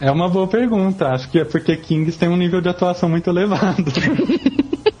Kings? É uma boa pergunta. Acho que é porque Kings tem um nível de atuação muito elevado.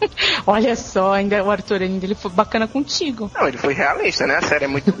 Olha só, ainda o Arthur ainda ele foi bacana contigo. Não, ele foi realista, né? A série é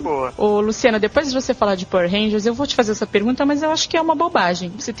muito boa. Ô, Luciana, depois de você falar de Power Rangers, eu vou te fazer essa pergunta, mas eu acho que é uma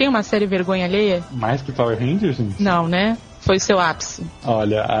bobagem. Você tem uma série vergonha alheia? Mais que Power Rangers, gente? Não, né? Foi o seu ápice.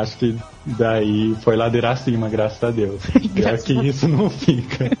 Olha, acho que daí foi ladeira acima, graças a Deus. Pior que isso não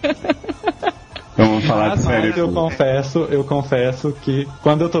fica. Então vamos falar de série. Eu confesso que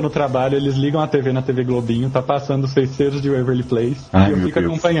quando eu tô no trabalho, eles ligam a TV na TV Globinho, tá passando os Feiticeiros de Waverly Place e eu fico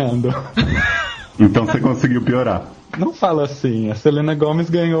acompanhando. Então você conseguiu piorar. Não fala assim. A Selena Gomez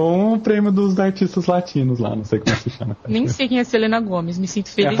ganhou um prêmio dos artistas latinos lá, não sei como se chama. Nem sei quem é Selena Gomez, me sinto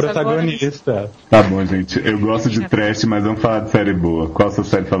feliz agora. É a protagonista. Agora. Tá bom, gente. Eu gosto de trash, mas vamos falar de série boa. Qual a sua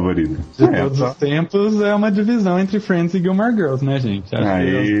série favorita? De todos os tempos, é uma divisão entre Friends e Gilmore Girls, né, gente?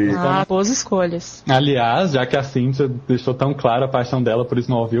 Boas escolhas. Aliás, já que a Cynthia deixou tão clara a paixão dela por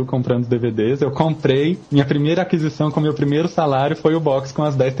Smallville comprando os DVDs, eu comprei, minha primeira aquisição com meu primeiro salário foi o box com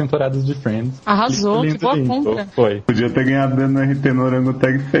as 10 temporadas de Friends. Arrasou, que boa compra. Foi. Podia ter ganhado no RT no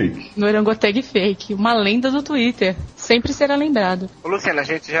Orangotag Fake. No Orangotag Fake, uma lenda do Twitter. Sempre será lembrado. Ô, Luciana, a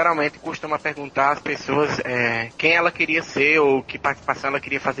gente geralmente costuma perguntar às pessoas quem ela queria ser ou que participação ela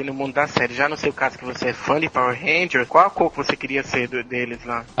queria fazer no mundo da série. Já no seu caso, que você é fã de Power Rangers, qual a cor que você queria ser deles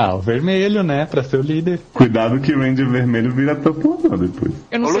lá? O vermelho, né? Pra ser o líder. Cuidado que o Ranger vermelho vira ator pornô depois.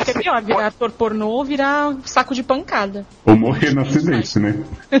 Eu não sei o que é pior, virar ator pornô ou virar saco de pancada. Ou morrer no acidente, né?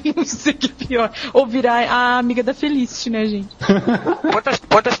 Eu não sei o que é pior. Ou virar a amiga da Felicity, né, gente?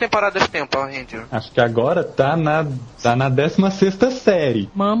 Quantas temporadas tem o Power Ranger? Acho que agora tá na 16ª série.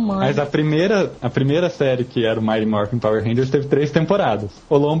 Mamãe. Mas a primeira série, que era o Mighty Morphin Power Rangers, teve 3 temporadas.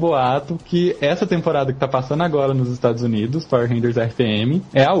 Rolou um boato que essa temporada que tá passando agora nos Estados Unidos, Power Rangers RPM,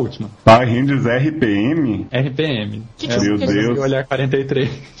 é a última. Power Rangers RPM? RPM. Meu Deus. Olhar 43.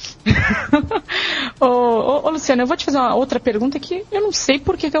 Ô, Luciano, eu vou te fazer uma outra pergunta que eu não sei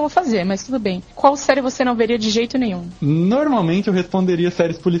por que eu vou fazer, mas tudo bem. Qual série você não veria de jeito nenhum? Normalmente eu responderia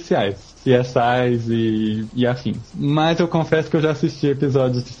séries policiais. CSIs e afins. Mas eu confesso que eu já assisti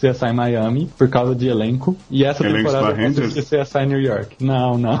episódios de CSI Miami por causa de elenco. E essa temporada eu assisti CSI New York.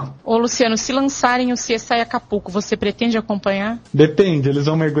 Não. Ô, Luciano, se lançarem o CSI Acapulco, você pretende acompanhar? Depende, eles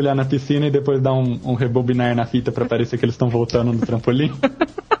vão mergulhar na piscina e depois dar um rebobinar na fita pra parecer que eles estão voltando no trampolim?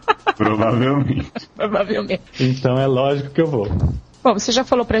 Provavelmente. Então é lógico que eu vou. Bom, você já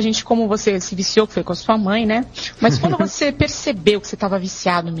falou pra gente como você se viciou, que foi com a sua mãe, né? Mas quando você percebeu que você estava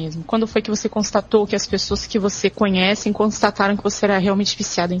viciado mesmo? Quando foi que você constatou que as pessoas que você conhece constataram que você era realmente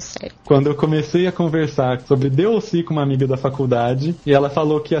viciado em série? Quando eu comecei a conversar sobre DLC com uma amiga da faculdade, e ela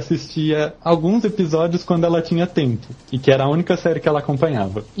falou que assistia alguns episódios quando ela tinha tempo, e que era a única série que ela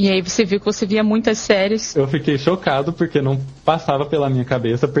acompanhava. E aí você viu que você via muitas séries. Eu fiquei chocado porque não passava pela minha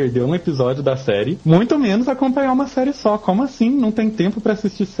cabeça perder um episódio da série, muito menos acompanhar uma série só. Como assim? Não tem tempo pra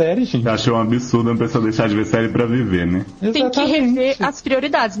assistir série, gente? Achou um absurdo uma pessoa deixar de ver série pra viver, né? Tem que rever as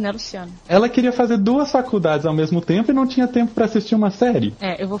prioridades, né, Luciano? Ela queria fazer 2 faculdades ao mesmo tempo e não tinha tempo pra assistir uma série.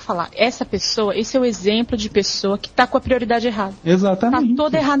 Eu vou falar. Essa pessoa, esse é o exemplo de pessoa que tá com a prioridade errada. Exatamente. Tá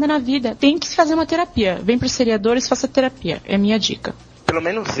toda errada na vida. Tem que fazer uma terapia. Vem pros seriadores e faça terapia. É a minha dica. Pelo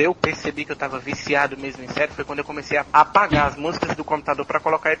menos eu percebi que eu tava viciado mesmo em série, foi quando eu comecei a apagar as músicas do computador pra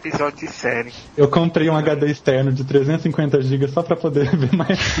colocar episódios de série. Eu comprei um HD externo de 350 GB só pra poder ver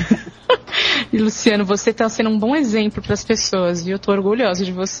mais. E Luciano, você tá sendo um bom exemplo pras pessoas, viu? Eu tô orgulhosa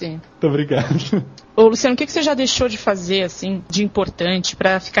de você. Muito obrigado. Ô, Luciano, o que você já deixou de fazer, assim, de importante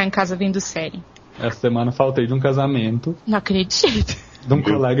pra ficar em casa vendo série? Essa semana faltei de um casamento. Não acredito. De um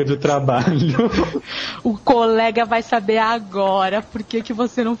colega de trabalho. O colega vai saber agora por que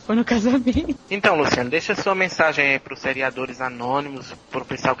você não foi no casamento. Então, Luciano, deixa sua mensagem aí pros seriadores anônimos, pro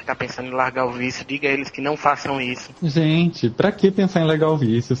pessoal que tá pensando em largar o vício. Diga a eles que não façam isso. Gente, pra que pensar em largar o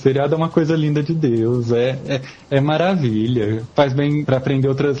vício? O seriado é uma coisa linda de Deus. É maravilha. Faz bem pra aprender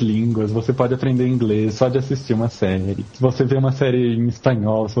outras línguas. Você pode aprender inglês só de assistir uma série. Se você vê uma série em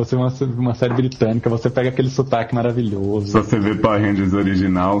espanhol, se você vê uma série britânica, você pega aquele sotaque maravilhoso. Se você vê Power Rangers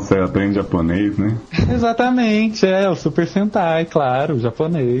original, você aprende japonês, né? Exatamente, o Super Sentai, claro,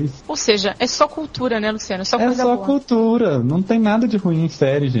 japonês. Ou seja, é só cultura, né, Luciano? Só coisa boa. Cultura, não tem nada de ruim em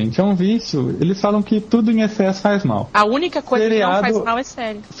série, gente. É um vício. Eles falam que tudo em excesso faz mal. A única coisa que não faz mal é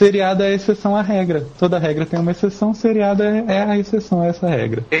série. Seriado é a exceção à regra. Toda regra tem uma exceção, seriado é a exceção a essa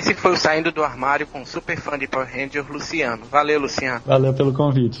regra. Esse foi o Saindo do Armário com o super fã de Power Rangers, Luciano. Valeu, Luciano. Valeu pelo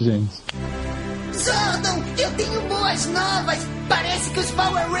convite, gente. Zordon, eu tenho boas novas! Parece que os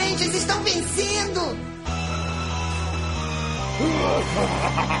Power Rangers estão vencendo!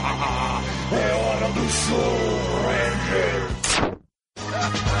 É hora do show, Ranger!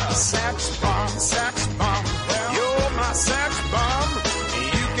 Sex bomb, you're my sex bomb.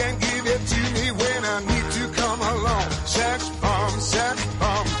 You can give it to me when I need to come along. Sex bomb,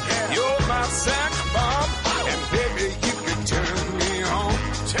 you're my sex bomb. And baby, you can turn me on.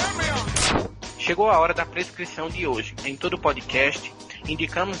 Chegou a hora da prescrição de hoje. Em todo podcast,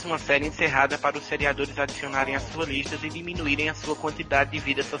 indicamos uma série encerrada para os seriadores adicionarem às suas listas e diminuírem a sua quantidade de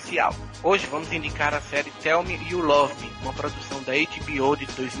vida social. Hoje vamos indicar a série Tell Me You Love Me, uma produção da HBO de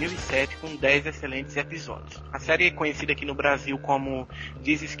 2007 com 10 excelentes episódios. A série é conhecida aqui no Brasil como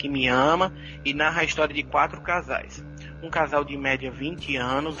Dizes Que Me Ama e narra a história de 4 casais. Um casal de média 20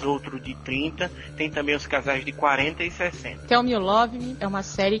 anos, outro de 30, tem também os casais de 40 e 60. Tell Me You Love Me é uma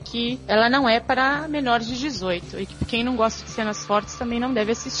série que ela não é para menores de 18 e que quem não gosta de cenas fortes também não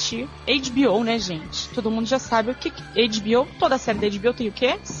deve assistir. HBO, né, gente? Todo mundo já sabe o que HBO, toda série da HBO tem o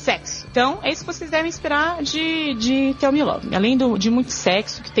quê? Sexo. Então, é isso que vocês devem esperar de Tell Me You Love Me. Além de muito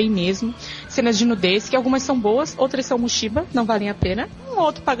sexo, que tem mesmo, cenas de nudez, que algumas são boas, outras são mushiba, não valem a pena. Um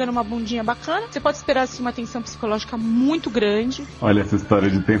outro pagando uma bundinha bacana. Você pode esperar, assim, uma tensão psicológica muito grande. Olha, essa história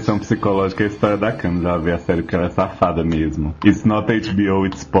de tensão psicológica é a história da Cam. Já vê a série porque ela é safada mesmo. It's not HBO,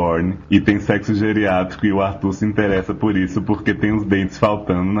 it's porn. E tem sexo geriátrico e o Arthur se interessa por isso porque tem os dentes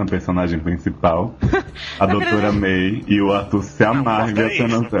faltando na personagem principal. A doutora May e o Arthur se amarga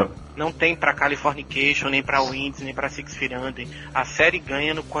sendo Não tem pra Californication, nem pra Winds, nem pra Six Feet Under. A série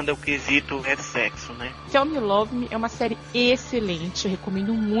ganha quando o quesito é sexo, né? Tell Me Love Me é uma série excelente. Eu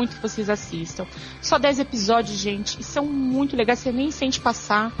recomendo muito que vocês assistam. Só 10 episódios, gente, e são muito legais. Você nem sente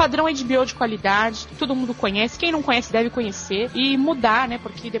passar. Padrão HBO de qualidade, todo mundo conhece. Quem não conhece deve conhecer. E mudar, né?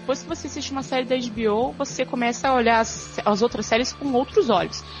 Porque depois que você assiste uma série da HBO, você começa a olhar as outras séries com outros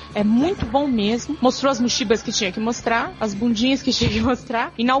olhos. É muito bom mesmo. Mostrou as mochibas que tinha que mostrar, as bundinhas que tinha que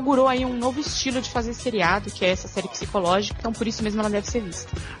mostrar. Inaugurou aí um novo estilo de fazer seriado, que é essa série psicológica, então por isso mesmo ela deve ser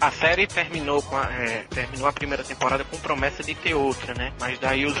vista. A série terminou a primeira temporada com promessa de ter outra, né? Mas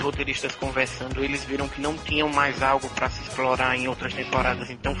daí os roteiristas conversando, eles viram que não tinham mais algo pra se explorar em outras temporadas,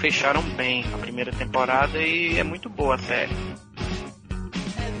 então fecharam bem a primeira temporada e é muito boa a série.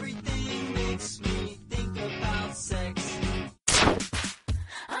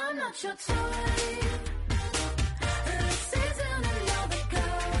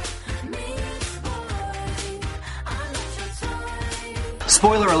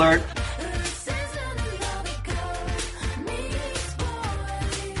 Spoiler alert.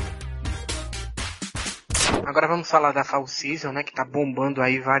 Agora vamos falar da Fall Season, né, que tá bombando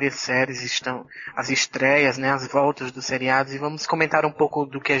aí várias séries, estão as estreias, né, as voltas dos seriados, e vamos comentar um pouco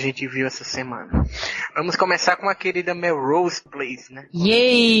do que a gente viu essa semana. Vamos começar com a querida Melrose Place, né?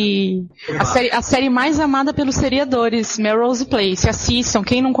 Yay! A série mais amada pelos seriadores, Melrose Place. Assistam,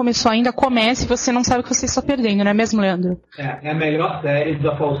 quem não começou ainda, comece, você não sabe o que você está perdendo, não é mesmo, Leandro? É a melhor série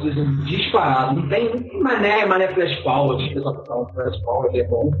da Fall Season disparado. Não tem mané Flash Forward, Flash Forward é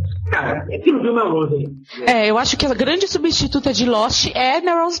bom. Cara, quem não viu Melrose aí? Eu acho que a grande substituta de Lost é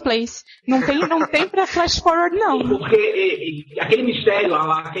Melrose Place. Não tem pra Flash Forward, não. Porque aquele mistério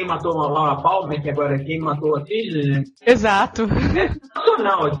lá, quem matou a Laura Palmer, que agora é quem matou a Sidney, né? Exato. É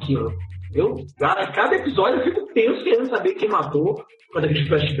sensacional aquilo. Cada episódio eu fico tenso querendo saber quem matou, quando aqueles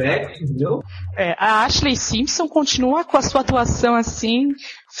flashbacks, entendeu? A Ashley Simpson continua com a sua atuação assim,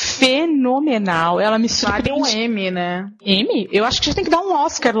 fenomenal. Ela me surpreende. Vale um M, né? M? Eu acho que já tem que dar um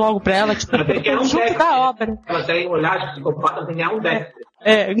Oscar logo pra ela, tipo, ela tem que ganhar junto da obra. Ela tem olhar de psicopata, ela tem que ganhar um Dexter.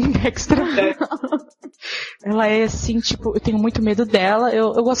 Dexter. Ela é assim, tipo, eu tenho muito medo dela,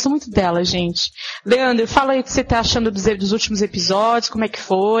 eu gosto muito dela, gente. Leandro, fala aí o que você tá achando dos últimos episódios, como é que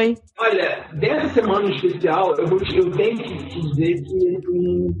foi? Olha, dessa semana em especial, eu tenho que dizer que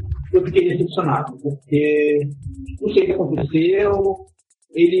eu fiquei decepcionado, porque não sei o que aconteceu,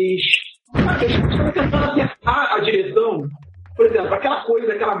 eles estão tentando acertar a direção. Por exemplo,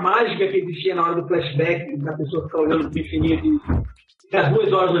 aquela mágica que existia na hora do flashback, da pessoa ficar olhando pro infinito e as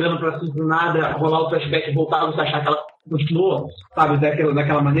 2 horas olhando pra cima do nada, rolar o flashback e voltar, você achar que ela continuou, sabe,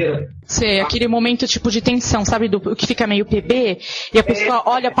 daquela maneira. Sei, aquele momento tipo de tensão, sabe, do que fica meio PB, e a pessoa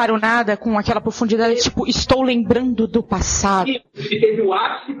olha para o nada com aquela profundidade, tipo, estou lembrando do passado. E teve o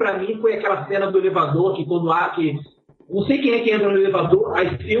ápice pra mim, foi aquela cena do elevador, que quando não sei quem é que entra no elevador,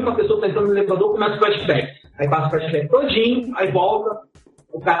 aí filma a pessoa tá entrando no elevador, começa o flashback. Aí passa o flashback todinho, aí volta,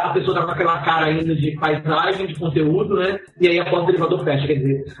 a pessoa tá com aquela cara ainda de paisagem, de conteúdo, né? E aí a porta do elevador fecha, quer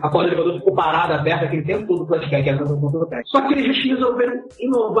dizer, a porta do elevador ficou parada, aberta, aquele tempo todo do flashback, a porta do fecha. Só que eles resolveram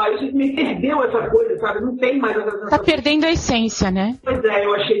inovar, isso me perdeu essa coisa, sabe? Não tem mais essa... Tá perdendo a essência, né? Pois é,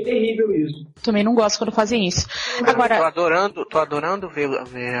 eu achei terrível isso. Também não gosto quando fazem isso. Agora... Tô adorando ver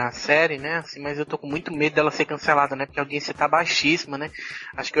a série, né? Assim, mas eu tô com muito medo dela ser cancelada, né? Porque a audiência tá baixíssima, né?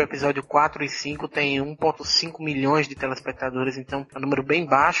 Acho que o episódio 4 e 5 tem 1,5 milhões de telespectadores, então é um número bem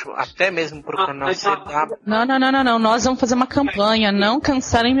embaixo, até mesmo pro canal CW. Não. Nós vamos fazer uma campanha. Não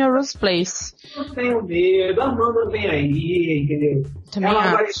cancelem Melrose Place. Eu tenho medo. A Amanda vem aí, entendeu? Também ela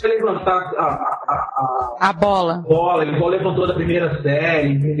vai acho. levantar A bola. igual levantou da primeira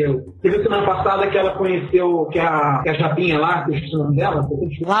série, entendeu? Teve semana passada que ela conheceu, que a Japinha lá, que eu esqueci o nome dela.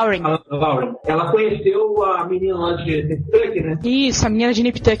 Lauren. Lauren. Ela conheceu a menina lá de Kentucky, né? Isso, a menina de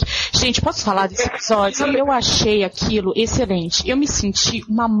Nip Tuck. Gente, posso falar desse episódio? Eu achei aquilo excelente. Eu me senti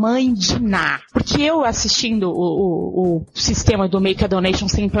uma mãe de Ná. Porque eu assistindo o sistema do Make a Donation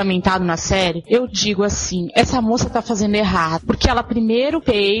ser implementado na série, eu digo assim, essa moça tá fazendo errado. Porque ela primeiro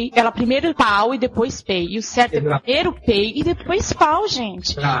pau e depois pay. E o certo é primeiro pay e depois pau,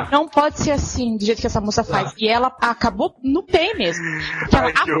 gente. Não pode ser assim, do jeito que essa moça faz. E ela acabou no pay mesmo. Porque ela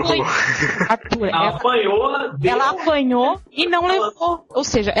apanhou. Arthur, ela apanhou e não levou. Ou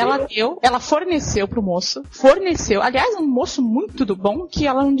seja, ela forneceu pro moço. Aliás, um moço muito do bom, que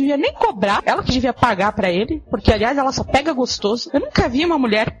ela não devia nem cobrar. Ela que devia pagar pra ele. Porque, aliás, ela só pega gostoso. Eu nunca vi uma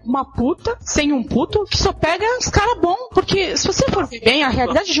mulher, uma puta, sem um puto, que só pega os caras bons. Porque, se você for ver bem, a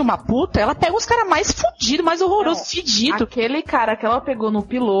realidade de uma puta, ela pega os caras mais fudidos, mais horrorosos, fedidos. Aquele cara que ela pegou no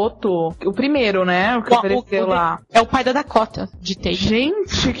piloto, o primeiro, né? O que apareceu lá. É o pai da Dakota, de Tate.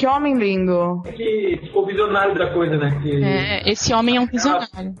 Gente, que homem lindo. Que ficou visionário da coisa, né? Esse homem é um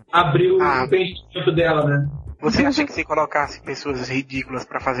visionário. Abriu o pensamento dela, né? Você acha que se colocasse pessoas ridículas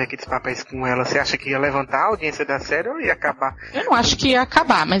pra fazer aqueles papéis com ela, você acha que ia levantar a audiência da série ou ia acabar? Eu não acho que ia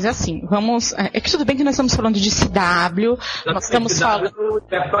acabar, mas assim, vamos... É que tudo bem que nós estamos falando de CW, nós estamos falando...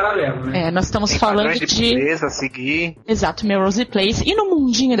 É paralelo, né? Nós estamos falando de... beleza, seguir. Exato, Melrose Place. E no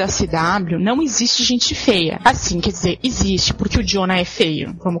mundinho da CW não existe gente feia. Assim, quer dizer, existe, porque o Jonah é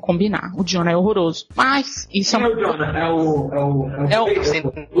feio, vamos combinar. O Jonah é horroroso. Mas, isso Quem é o Jonah?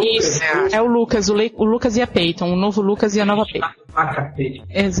 É o Lucas, o Lucas e a Peyton, o novo Lucas e a nova Peyton.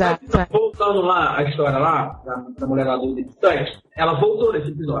 Exato. Voltando lá, a história lá, da mulher lá do Distante, ela voltou nesse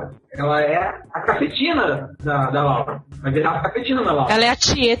episódio. Ela é a cafetina da Laura. Vai virar a cafetina da Laura. Ela é a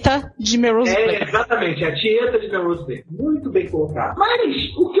tieta de Melrose Place. Exatamente, é a tieta de Melrose Place. Muito bem colocado. Mas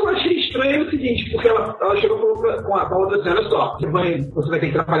o que eu achei estranho é o seguinte, porque ela chegou e falou com a outra assim, olha só, você vai ter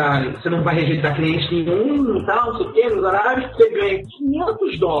que trabalhar, você não vai rejeitar cliente nenhum e tal, não sei o que, nos horários, você ganha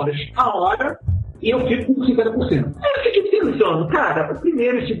 $500 a hora, e eu fico com 50%. Eu fiquei pensando, cara, o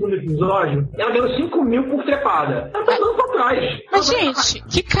primeiro e segundo episódio, ela ganhou 5 mil por trepada. Ela tá dando pra trás. Mas, gente,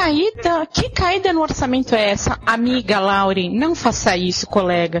 que caída no orçamento é essa? Amiga Lauren, não faça isso,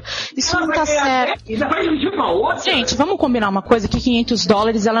 colega. Isso não tá certo. Ainda vai dividir uma outra. Gente, vamos combinar uma coisa, que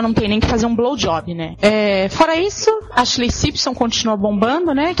 $500 ela não tem nem que fazer um blowjob, né? Fora isso, Ashley Simpson continua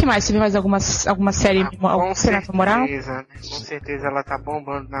bombando, né? Que mais? Você viu mais alguma série, alguma cena moral? Com certeza ela tá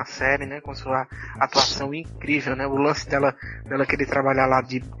bombando na série, né? Com sua atuação incrível, né? O lance dela querer trabalhar lá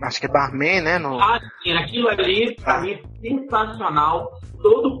de, acho que é barman, né? Aquilo ali, pra mim, é sensacional.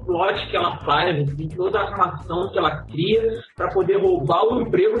 Todo o plot que ela faz, assim, toda a armação que ela cria pra poder roubar o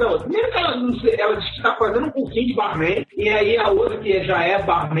emprego da outra. Primeiro que ela diz que tá fazendo um pouquinho de barman, e aí a outra que já é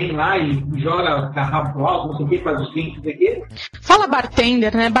barman lá e joga garrafa alto, não sei o que, faz os drinks, não sei o que. Fala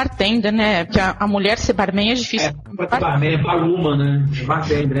bartender, né? Porque a mulher ser barman é difícil. Barman é baruma, né?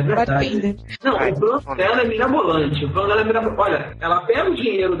 Bartender, é verdade. Bartender. Não, o plano dela é mirabolante. Olha, ela pega o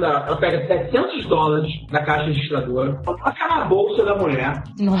dinheiro ela pega $700 da caixa registradora, coloca na bolsa da mulher.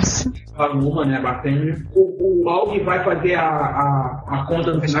 Nossa. Baruma, né? Bartender. O Alg vai fazer a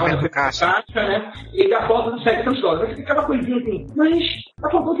conta no final da caixa, né? E dá falta de $700. Vai ficar aquela coisinha assim, mas tá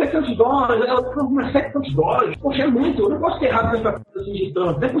faltando $700, ela tá faltando $700. Poxa, é muito, eu não posso ter errado nessa coisa assim de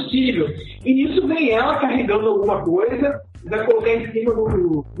tanto, não é possível. E nisso vem ela carregando alguma coisa, vai colocar em cima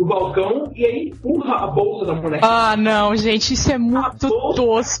do balcão e aí empurra a bolsa da mulher. Ah, não, gente, isso é muito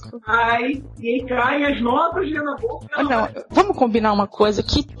tosco. E aí caem as notas dentro da bolsa. Não, vamos combinar uma coisa,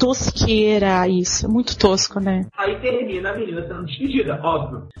 que tosqueira isso, muito tosco, né? Aí termina a menina sendo despedida,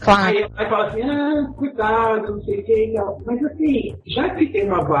 óbvio. Claro. Aí fala assim, cuidado, não sei o que, mas assim, já que tem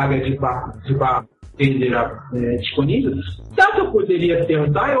uma vaga de bar disponível, será que eu poderia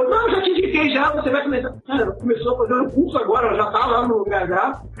tentar? Eu já te indiquei já, você vai começar. Cara, começou a fazer um curso agora, ela já tá lá no lugar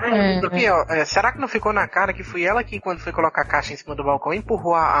já. Será que não ficou na cara que foi ela que, quando foi colocar a caixa em cima do balcão,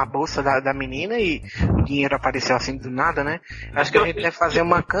 empurrou a bolsa da menina e o dinheiro apareceu assim do nada, né? Acho que a gente deve fazer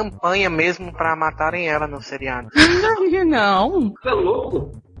uma campanha mesmo pra matarem ela no seriado. Não. Você é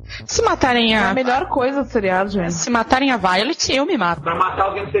louco? Se matarem a melhor coisa do seriado, gente. Se matarem a Violet, eu me mato. Pra matar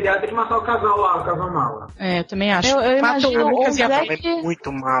alguém do seriado, tem que matar o casal lá, o casal mala. Eu também acho. Eu imagino o Lucas e a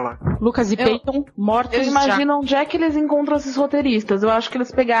muito mala. Lucas e Peyton mortos. Eu imagino onde é que eles encontram esses roteiristas. Eu acho que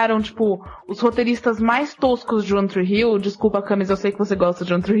eles pegaram, tipo, os roteiristas mais toscos de One Tree Hill. Desculpa, Camis, eu sei que você gosta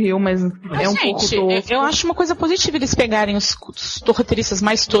de One Tree Hill, mas é um pouco tosco. Eu acho uma coisa positiva eles pegarem os roteiristas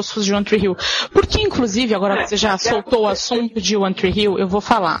mais toscos de One Tree Hill. Porque, inclusive, agora que você já soltou o assunto de One Tree Hill, eu vou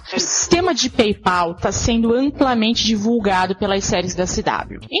falar. O sistema de PayPal está sendo amplamente divulgado pelas séries da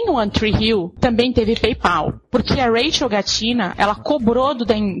CW. E no One Tree Hill também teve PayPal. Porque a Rachel Gatina, ela cobrou do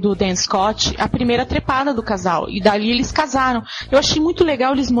Dan Scott a primeira trepada do casal. E dali eles casaram. Eu achei muito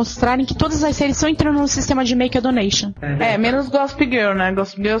legal eles mostrarem que todas as séries estão entrando no sistema de Make a Donation. Menos Gossip Girl, né?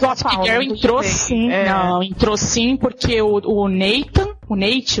 Gossip Girl entrou sim. Não, entrou sim porque o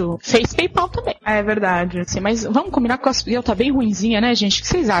Nate fez PayPal também. É verdade. Sim, mas vamos combinar que a Gossip Girl tá bem ruinzinha, né, gente? O que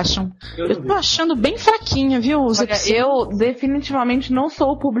vocês acham? Eu tô achando bem fraquinha, viu? Eu definitivamente não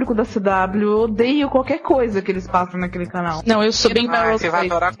sou o público da CW. Eu odeio qualquer coisa que eles passam naquele canal. Não, eu sou bem... Você vai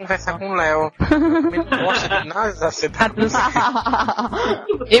adorar conversar com o Léo. Não gosta de nada da CW.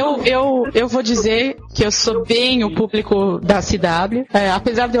 Eu vou dizer que eu sou bem o público da CW.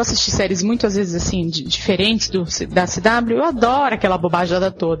 Apesar de eu assistir séries muitas vezes assim, diferentes da CW, eu adoro aquela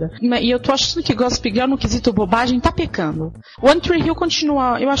bobajada toda. E eu tô achando que Gossip Girl no quesito bobagem tá pecando. One Tree Hill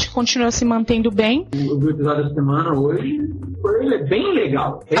eu acho que continua se mantendo bem. Eu vi o episódio da semana hoje, ele é bem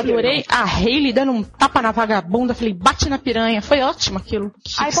legal. Adorei a Hayley dando um tapa na vagabunda, falei, bate na piranha, foi ótimo aquilo.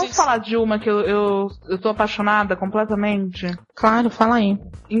 Posso falar de uma que eu tô apaixonada completamente? Claro, fala aí.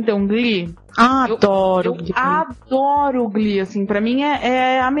 Então, Glee. Adoro. Eu adoro Glee, assim, pra mim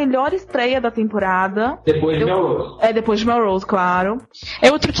é a melhor estreia da temporada. Depois de Melrose. Depois de Melrose, claro.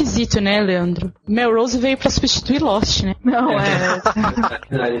 É outro quesito, né, Leandro? Melrose veio pra substituir Lost, né? Não,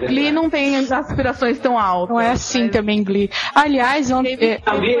 Glee não tem aspirações tão altas. Não é assim também, Glee. Aliás, eu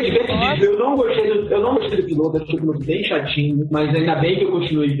não gostei do piloto, achei o piloto bem chatinho, mas ainda bem que eu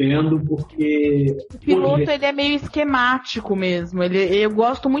continuei vendo, porque... O piloto, ele é meio esquemático mesmo. Eu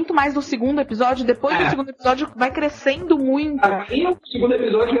gosto muito mais do segundo episódio. Depois do segundo episódio vai crescendo muito. Pra mim, o segundo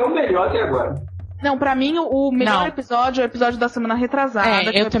episódio é o melhor até agora. Não, pra mim o melhor episódio é o episódio da semana retrasada.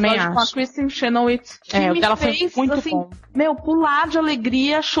 Eu também acho. Com a Kristen Chenoweth. O dela foi muito assim, bom. Pular de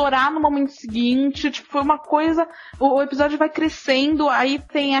alegria, chorar no momento seguinte. Tipo, foi uma coisa... O episódio vai crescendo, aí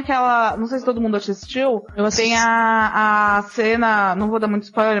tem aquela... Não sei se todo mundo assistiu. Tem a cena... Não vou dar muito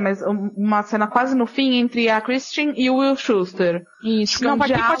spoiler, mas uma cena quase no fim entre a Kristen e o Will Schuester. Isso. Não,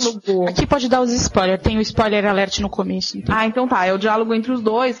 aqui pode dar os spoilers. Tem o spoiler alert no começo. Então. Então tá. É o diálogo entre os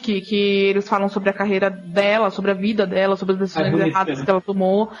dois, que eles falam sobre a carreira dela, sobre a vida dela, sobre as decisões erradas que ela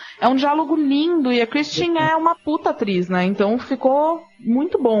tomou. É um diálogo lindo e a Kristen é uma puta atriz, né? Então ficou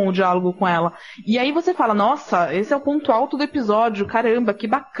muito bom o diálogo com ela. E aí você fala, nossa, esse é o ponto alto do episódio, caramba, que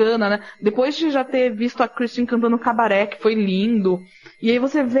bacana, né? Depois de já ter visto a Kristen cantando cabaré, que foi lindo. E aí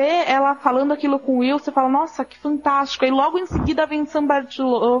você vê ela falando aquilo com o Will, você fala, nossa, que fantástico. Aí logo em seguida vem Somebody to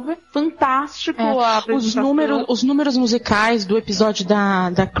Love, fantástico a apresentação. Os números musicais do episódio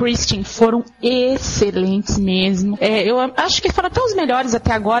da Kristen foram excelentes mesmo. Eu acho que foram até os melhores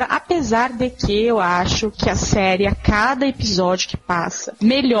até agora, apesar de que eu acho que a série, a cada episódio que passa,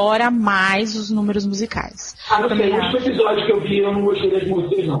 melhora mais os números musicais. Não sei, o último episódio que eu vi, eu não gostei das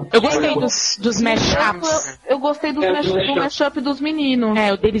músicas, não. Eu gostei dos mashups. Eu gostei do mashup dos meninos.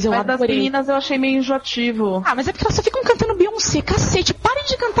 O deles eu adorei. Mas das meninas eu achei meio enjoativo. Mas é porque elas só ficam cantando Beyoncé, cacete, parem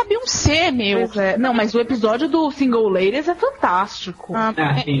de cantar Beyoncé, meu. Pois é. Não, mas o episódio do Single Ladies é fantástico.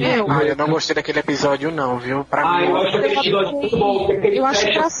 Eu não gostei daquele episódio não, viu? Pra mim, eu acho aquele episódio muito bom. Eu acho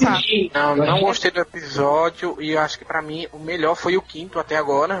engraçado. Não gostei do episódio e eu acho que pra mim o melhor foi o quinto até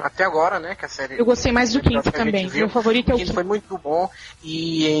agora, né, que a série... Eu gostei mais do quinto também, meu favorito é o quinto. Foi muito bom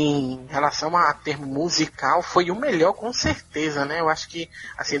e em relação a termo musical foi o melhor com certeza, né, eu acho que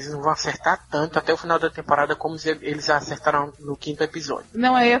assim, eles não vão acertar tanto até o final da temporada como eles acertaram no quinto episódio.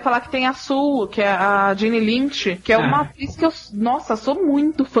 Não, eu ia falar que tem a Sue, que é a Jenny Lynch, que é uma atriz que eu, nossa, sou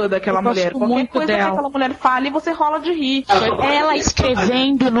muito fã daquela mulher. Qualquer coisa dela. Que aquela mulher fale, você rola de rir. Ela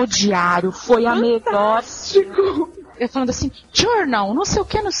escrevendo no diário foi a melhor... Eu falando assim, journal, não sei o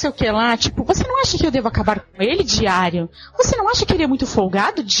que lá, tipo, você não acha que eu devo acabar com ele, diário? Você não acha que ele é muito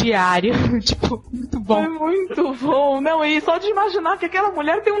folgado, diário? Tipo, muito bom. Foi muito bom. Não, e só de imaginar que aquela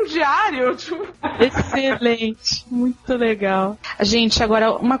mulher tem um diário, tipo... Excelente, muito legal. Gente,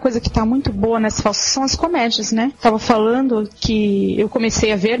 agora, uma coisa que tá muito boa nessa falsa são as comédias, né? Tava falando que eu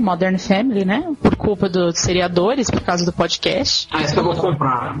comecei a ver Modern Family, né? Por culpa dos seriadores, por causa do podcast. Isso que eu vou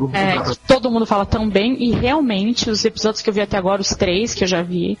comprar. Todo mundo fala tão bem, e realmente os episódios que eu vi até agora, os 3 que eu já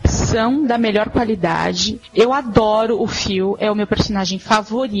vi, são da melhor qualidade. Eu adoro o Phil, é o meu personagem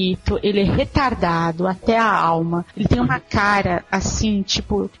favorito. Ele é retardado até a alma. Ele tem uma cara assim,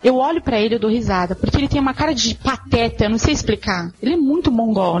 tipo, eu olho pra ele e eu dou risada, porque ele tem uma cara de pateta, eu não sei explicar. Ele é muito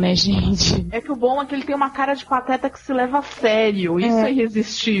mongol, né, gente? É que o bom é que ele tem uma cara de pateta que se leva a sério. Isso é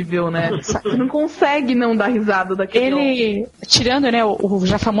irresistível, né? Você não consegue não dar risada daquele homem. Tirando, né, o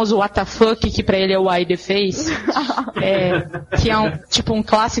já famoso WTF, que pra ele é o Why the Face, que é tipo um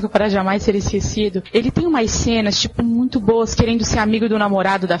clássico para jamais ser esquecido. Ele tem umas cenas, tipo, muito boas, querendo ser amigo do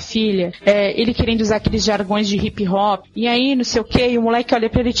namorado da filha, ele querendo usar aqueles jargões de hip hop, e aí, não sei o que, e o moleque olha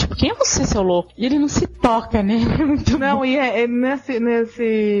pra ele, tipo, quem é você, seu louco? E ele não se toca, né? Não, bom. E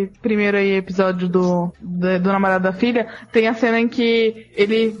nesse primeiro aí episódio do namorado da filha, tem a cena em que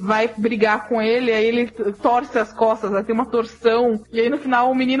ele vai brigar com ele, aí ele torce as costas, aí tem uma torção, e aí no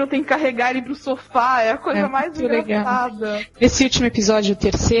final o menino tem que carregar ele pro sofá, é a coisa mais engraçada. Legal. Esse último episódio, o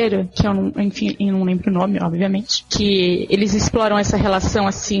terceiro, que eu não lembro o nome, obviamente, que eles exploram essa relação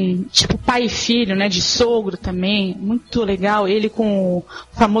assim, tipo pai e filho, né, de sogro também, muito legal, ele com o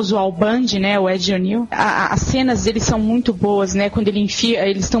famoso Al Bundy, né, o Ed O'Neill. As cenas deles são muito boas, né, quando ele enfia,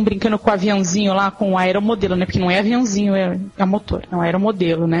 eles estão brincando com o aviãozinho lá, com o aeromodelo, né, porque não é aviãozinho, é motor, é um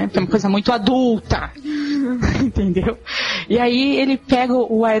aeromodelo, né, que é uma coisa muito adulta. Entendeu? E aí ele pega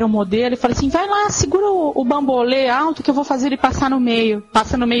o aeromodelo e fala assim, vai lá, segura o bambolê alto que eu vou fazer ele passar no meio.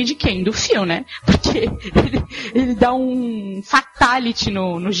 Passa no meio de quem? Do Phil, né? Porque ele dá um fatality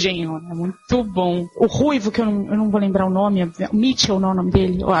no genro, né? Muito bom. O ruivo, que eu não vou lembrar o nome, Mitchell não é o nome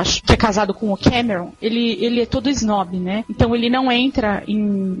dele, eu acho, que é casado com o Cameron, ele é todo snob, né? Então ele não entra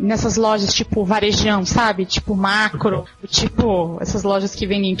nessas lojas tipo varejão, sabe? Tipo macro, tipo essas lojas que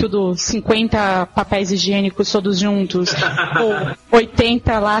vendem tudo 50 papéis higiênicos todos juntos, ou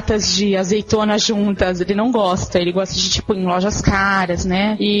 80 latas de azeitona juntas. Ele não gosta, ele gosta de tipo em lojas caras,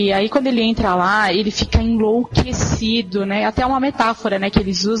 né? E aí quando ele entra lá, ele fica enlouquecido, né? Até uma metáfora, né, que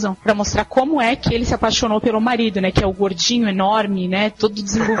eles usam pra mostrar como é que ele se apaixonou pelo marido, né? Que é o gordinho enorme, né? Todo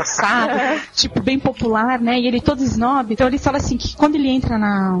desembolsado, tipo bem popular, né? E ele todo snob. Então ele fala assim que quando ele entra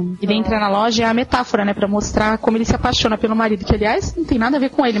na loja é a metáfora, né? Pra mostrar como ele se apaixona pelo marido, que aliás não tem nada a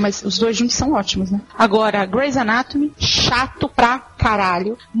ver com ele, mas os dois juntos são ótimos, né? Agora, Grey's Anatomy, chato pra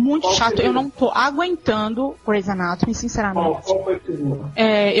caralho. Muito chato. Eu não tô aguentando Grey's Anatomy, sinceramente. Qual foi o segundo?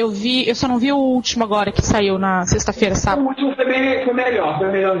 Eu só não vi o último agora que saiu na sexta-feira, sabe? O último foi melhorzinho. O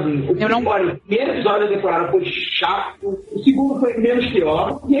primeiro episódio da temporada foi chato, o segundo foi menos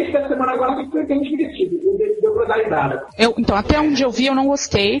pior, e esse da semana agora foi bem divertido. Deu pra dar risada. Então, até onde eu vi, eu não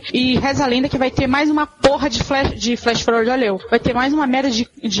gostei. E reza a lenda que vai ter mais uma porra de flash forward, olha, vai ter mais uma merda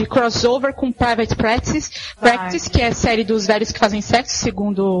de crossover com Private Practice, que é a série dos velhos que fazem sexo,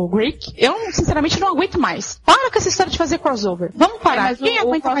 segundo o Greek. Eu, sinceramente, não aguento mais. Para com essa história de fazer crossover. Vamos parar. Mas quem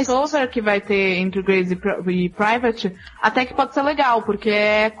aguenta mais? O crossover que vai ter entre Grey's e Private, até que pode ser legal, porque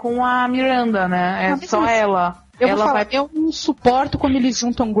é com a Miranda, né? É só ela. Eu não suporto quando eles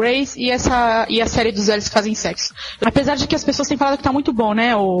juntam Grace e a série dos velhos que fazem sexo. Apesar de que as pessoas têm falado que tá muito bom,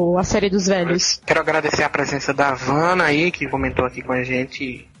 né? A série dos velhos. Quero agradecer a presença da Vanna aí, que comentou aqui com a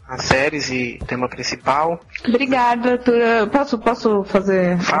gente as séries e o tema principal. Obrigada, Arthur. Posso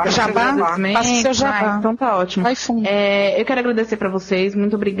fazer jabá? Faça seu jabá. Então tá ótimo. Vai fundo. Eu quero agradecer pra vocês,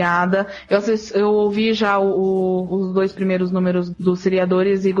 muito obrigada. Eu ouvi já os 2 primeiros números dos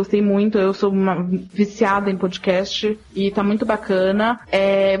Seriadores e gostei muito. Eu sou uma viciada em podcast e tá muito bacana.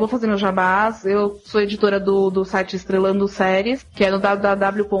 Vou fazer meus jabás. Eu sou editora do site Estrelando Séries, que é no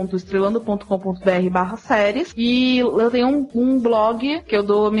www.estrelando.com.br/séries, e eu tenho um blog que eu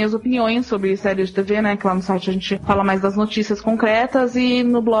dou minhas opiniões sobre séries de TV, né? Que lá no site a gente fala mais das notícias concretas e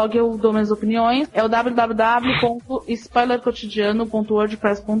no blog eu dou minhas opiniões. É o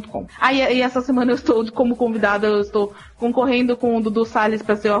www.spoilercotidiano.wordpress.com. E essa semana eu estou como convidada, eu estou concorrendo com o Dudu Salles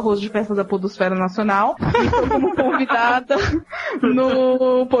para ser o arroz de festa da Podosfera Nacional. E estou como convidada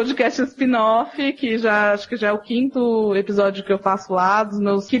no podcast spin-off, que acho que já é o 5º episódio que eu faço lá, dos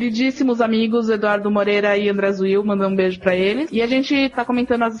meus queridíssimos amigos Eduardo Moreira e André Zuil, mandando um beijo pra eles. E a gente tá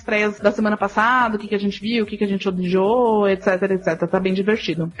comentando as estreias da semana passada, o que a gente viu, o que a gente odiou, etc, etc. Tá bem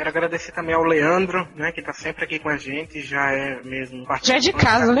divertido. Quero agradecer também ao Leandro, né, que tá sempre aqui com a gente, já é mesmo... Já é de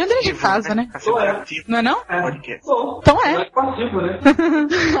casa, o Leandro é de casa, né? Tá sempre ativo. Não é não? Podcast. Então é. Passivo, né?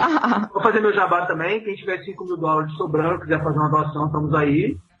 Vou fazer meu jabá também. Quem tiver $5.000 sobrando, quiser fazer uma doação, estamos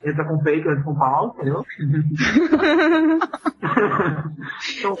aí. Entra com fake, entra com pau, entendeu?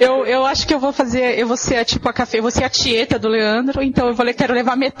 Eu acho que eu vou ser tipo a café, eu vou ser a tieta do Leandro, então quero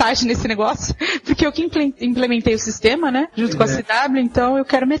levar metade nesse negócio, porque eu que implementei o sistema, né? Junto com a CW, então eu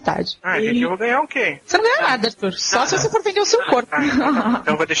quero metade. Gente, eu vou ganhar o quê? Você não ganha nada, Arthur. Só se você for vender o seu corpo.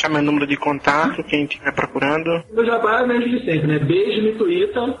 Então eu vou deixar meu número de contato, quem estiver procurando. Meu jabá é mesmo de sempre, né? Beijo no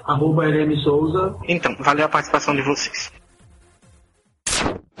Twitter, @LMSouza. Então, valeu a participação de vocês.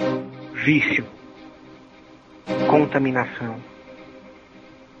 Vício, contaminação,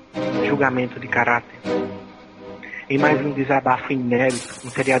 julgamento de caráter. Em mais um desabafo inédito,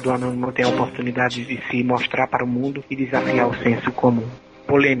 um seriador anônimo tem a oportunidade de se mostrar para o mundo e desafiar o senso comum.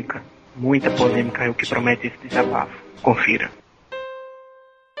 Polêmica, muita polêmica é o que promete esse desabafo. Confira.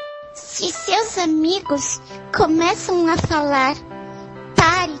 Se seus amigos começam a falar,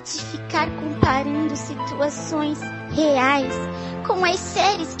 pare de ficar comparando situações reais com as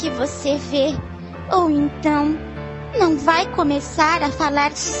séries que você vê, ou então não vai começar a falar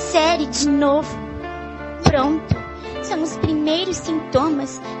de série de novo. Pronto, são os primeiros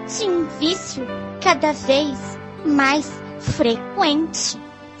sintomas de um vício cada vez mais frequente.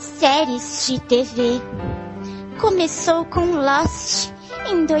 Séries de TV. Começou com Lost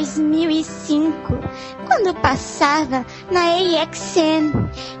em 2005, quando passava na AXN,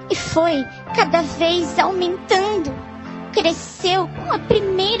 e foi cada vez aumentando. Cresceu com a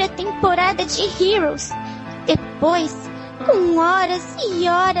primeira temporada de Heroes, depois com horas e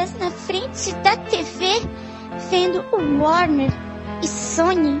horas na frente da TV, vendo o Warner e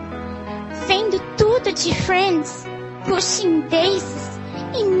Sony, vendo tudo de Friends, Pushing Daisies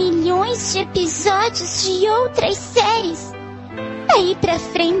e milhões de episódios de outras séries. Daí pra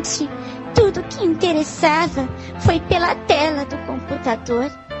frente, tudo que interessava foi pela tela do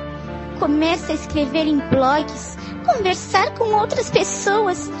computador. Começa a escrever em blogs, conversar com outras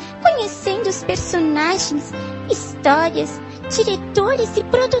pessoas, conhecendo os personagens, histórias, diretores e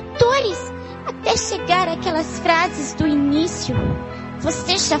produtores, até chegar àquelas frases do início.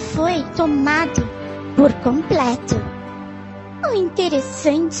 Você já foi tomado por completo. O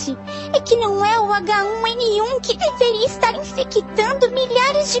interessante é que não é o H1N1 que deveria estar infectando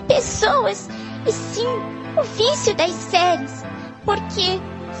milhares de pessoas, e sim o vício das séries, porque,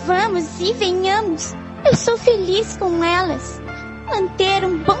 vamos e venhamos, eu sou feliz com elas. Manter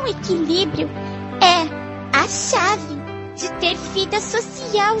um bom equilíbrio é a chave de ter vida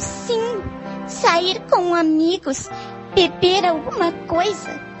social, sim. Sair com amigos, beber alguma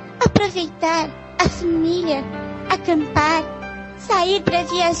coisa, aproveitar a família, acampar, sair para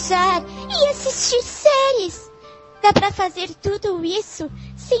viajar e assistir séries. Dá para fazer tudo isso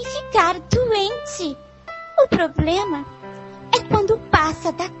sem ficar doente. O problema é quando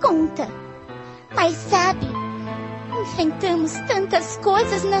passa da conta. Mas sabe, enfrentamos tantas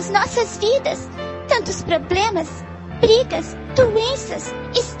coisas nas nossas vidas, tantos problemas, brigas, doenças,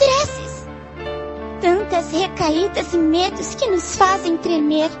 estresses, tantas recaídas e medos que nos fazem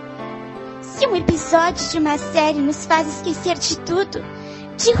tremer. Se um episódio de uma série nos faz esquecer de tudo,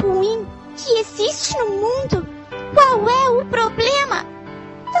 de ruim que existe no mundo, qual é o problema?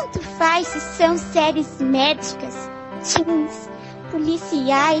 Tanto faz se são séries médicas, teens,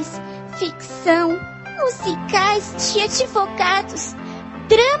 policiais, ficção, musicais de advogados,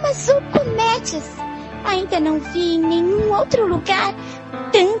 dramas ou comédias. Ainda não vi em nenhum outro lugar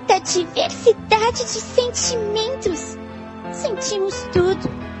tanta diversidade de sentimentos. Sentimos tudo: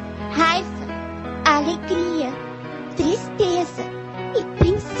 raiva, alegria, tristeza e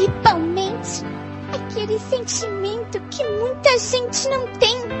principalmente aquele sentimento que muita gente não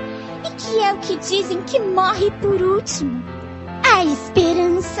tem e que é o que dizem que morre por último: a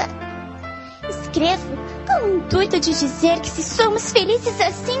esperança. Escrevo com o intuito de dizer que se somos felizes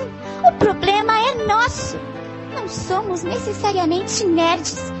assim, o problema é nosso. Não somos necessariamente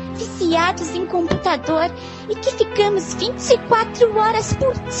nerds, viciados em computador e que ficamos 24 horas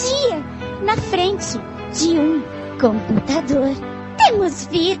por dia na frente de um computador. Temos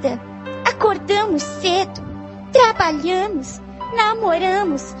vida, acordamos cedo, trabalhamos,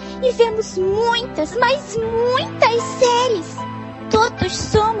 namoramos e vemos muitas, mas muitas séries. Todos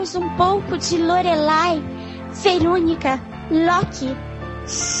somos um pouco de Lorelai, Verônica, Loki,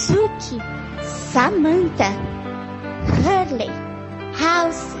 Suki, Samantha, Hurley,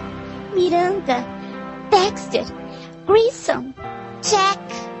 House, Miranda, Dexter, Grissom, Jack,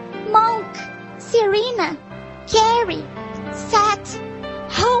 Monk, Serena, Carrie, Seth,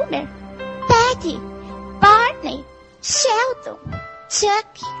 Homer, Patty, Barney, Sheldon,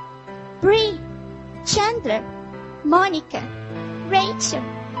 Chuck, Bree, Chandler, Monica, Rachel,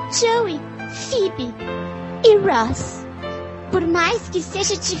 Joey, Phoebe e Ross. por mais que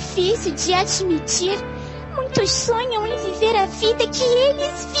seja difícil de admitir, muitos sonham em viver a vida que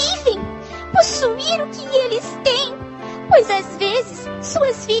eles vivem, possuir o que eles têm, pois às vezes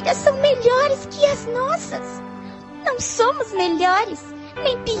suas vidas são melhores que as nossas. Não somos melhores,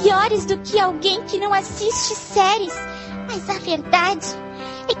 nem piores do que alguém que não assiste séries, mas a verdade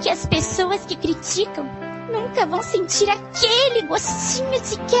é que as pessoas que criticam nunca vão sentir aquele gostinho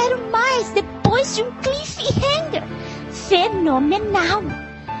de quero mais depois de um cliffhanger fenomenal.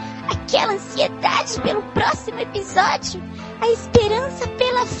 Aquela ansiedade pelo próximo episódio, a esperança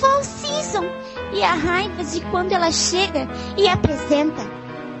pela fall season e a raiva de quando ela chega e apresenta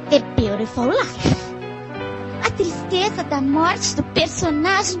The Beautiful Life. A tristeza da morte do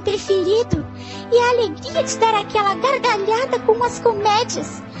personagem preferido e a alegria de dar aquela gargalhada com as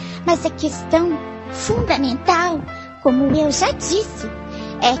comédias. Mas a questão fundamental, como eu já disse,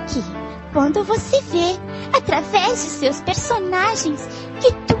 é que quando você vê, através de seus personagens,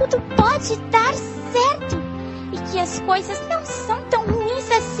 que tudo pode dar certo e que as coisas não são tão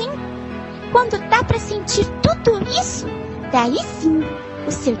ruins assim, quando dá pra sentir tudo isso, daí sim,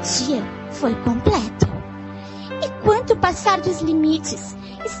 o seu dia foi completo. E quanto passar dos limites,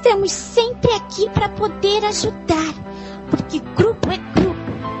 estamos sempre aqui para poder ajudar, porque grupo é grupo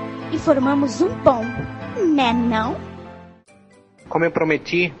e formamos um bom, né não? Como eu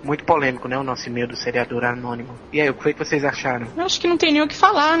prometi, muito polêmico, né, o nosso e-mail do seriador anônimo. E aí, o que foi que vocês acharam? Eu acho que não tem nem o que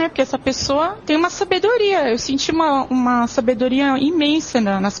falar, né, porque essa pessoa tem uma sabedoria. Eu senti uma sabedoria imensa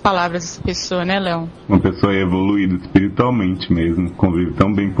nas palavras dessa pessoa, né, Léo? Uma pessoa evoluída espiritualmente mesmo, convive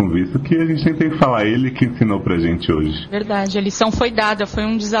tão bem com isso que a gente nem tem que falar, ele que ensinou pra gente hoje. Verdade, a lição foi dada, foi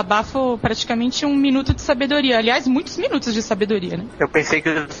um desabafo, praticamente 1 minuto de sabedoria. Aliás, muitos minutos de sabedoria, né? Eu pensei que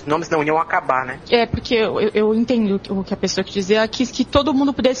os nomes não iam acabar, né? É, porque eu entendo o que a pessoa quis dizer, quis que todo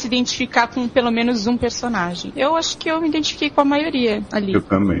mundo pudesse se identificar com pelo menos um personagem. Eu acho que eu me identifiquei com a maioria ali. Eu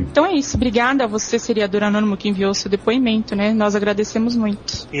também. Então é isso, obrigada a você, seriador anônimo, que enviou o seu depoimento, né? Nós agradecemos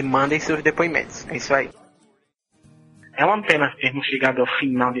muito. E mandem seus depoimentos, é isso aí. É uma pena termos chegado ao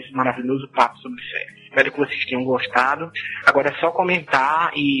final desse maravilhoso papo sobre séries. Espero que vocês tenham gostado. Agora é só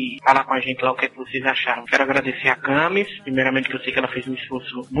comentar e falar com a gente lá o que é que vocês acharam. Quero agradecer a Camis. Primeiramente, que eu sei que ela fez um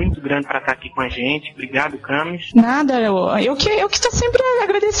esforço muito grande para estar aqui com a gente. Obrigado, Camis. Nada, eu que tô sempre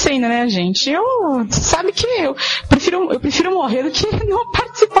agradecendo, né, gente? Sabe que eu prefiro morrer do que não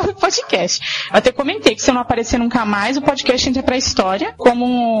participar do podcast. Eu até comentei que se eu não aparecer nunca mais, o podcast entra pra história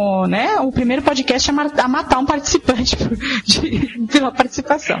como, né, o primeiro podcast a matar um participante pela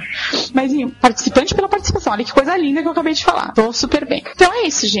participação. Mas, participante pela participação. Olha que coisa linda que eu acabei de falar. Tô super bem. Então é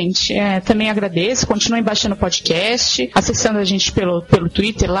isso, gente. Também agradeço. Continuem baixando o podcast, acessando a gente pelo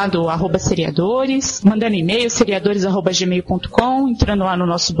Twitter lá do @seriadores, mandando e-mail, seriadores@gmail.com, entrando lá no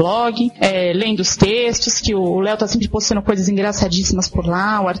nosso blog, lendo os textos, que o Léo tá sempre postando coisas engraçadíssimas por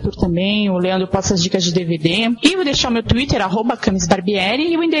lá, o Arthur também, o Leandro passa as dicas de DVD. E vou deixar o meu Twitter,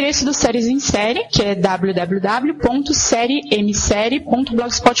 @camisbarbieri, e o endereço do Séries em Série, que é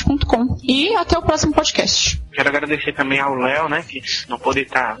www.seriemsérie.blogspot.com. E até o próximo podcast. Quero agradecer também ao Léo, né, que não pôde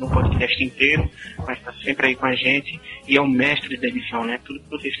estar no podcast inteiro, mas está sempre aí com a gente, e é o mestre da edição, né? Tudo que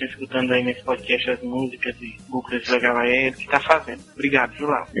vocês estão escutando aí nesse podcast, as músicas e búcleas legal é ele que está fazendo. Obrigado, viu,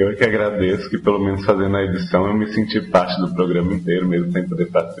 Léo? Eu que agradeço, que pelo menos fazendo a edição eu me senti parte do programa inteiro, mesmo sem poder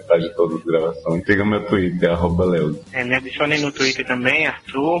participar de todas as gravações. Siga meu Twitter, @Leudo. Me adicionei no Twitter também,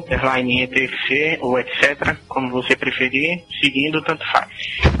 Arthur, _ETC, ou etc, como você preferir, seguindo, tanto faz.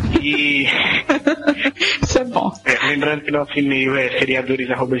 E... Isso é bom. Lembrando que nosso e-mail é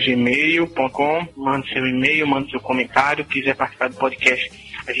seriadores@gmail.com. Mande seu e-mail, mande seu comentário. Quiser participar do podcast,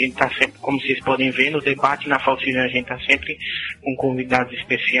 a gente está sempre, como vocês podem ver, no debate na Falsível, a gente está sempre com convidados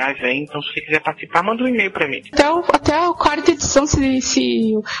especiais aí. Então, se você quiser participar, manda um e-mail pra gente. Até a 4ª edição,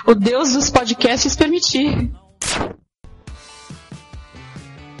 se o Deus dos podcasts permitir.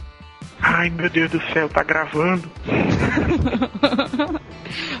 Ai, meu Deus do céu, tá gravando.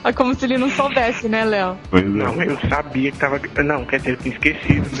 É como se ele não soubesse, né, Léo? Pois é. Não, eu sabia que tava... Não, quer dizer, eu tinha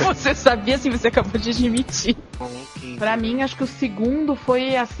esquecido, né? Você sabia, sim, você acabou de admitir. Pra mim, acho que o segundo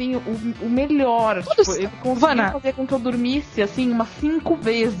foi, assim, o melhor. Tipo, ele conseguiu fazer com que eu dormisse, assim, umas 5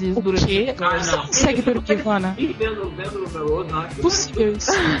 vezes durante o quê? Você consegue dormir, Vana? Possível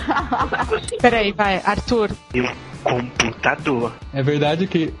isso. Peraí, vai, Arthur. Computador. É verdade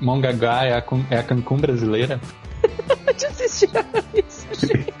que Mongaguá é a Cancún brasileira? Já assistiram isso,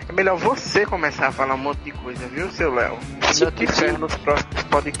 gente? É melhor você começar a falar um monte de coisa, viu, seu Léo? Não te ferro nos próximos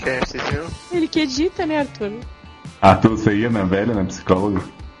podcasts, viu? Ele que edita, né, Arthur? Arthur, você ia na velha, na psicóloga?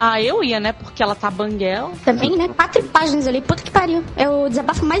 Ah, eu ia, né? Porque ela tá banguela. Também, né? 4 páginas ali, puta que pariu. É o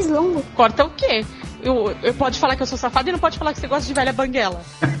desabafo mais longo. Corta o quê? eu pode falar que eu sou safada e não pode falar que você gosta de velha banguela.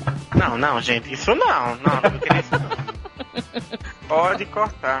 Não, gente, isso não queria isso não. Pode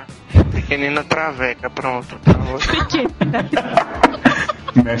cortar. Pequenina traveca, pronto. Pequena.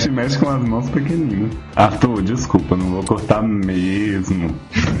 Mexe com as mãos pequeninas. Arthur, desculpa, não vou cortar mesmo.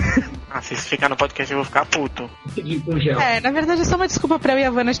 Se isso ficar no podcast eu vou ficar puto. Com gel. Na verdade é só uma desculpa pra eu e a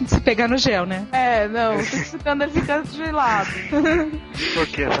Vanna a gente se pegar no gel, né? Não, ficando ele fica gelado.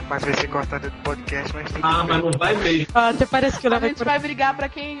 Porque essa parte vai ser cortada do podcast, mas tudo mas bem. não vai mesmo. Até parece que eu A gente vai brigar pra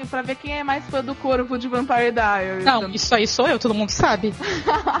ver quem é mais fã do Corvo de Vampire Diaries. Não, isso aí sou eu, todo mundo sabe.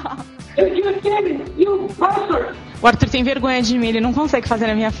 O Arthur tem vergonha de mim, ele não consegue fazer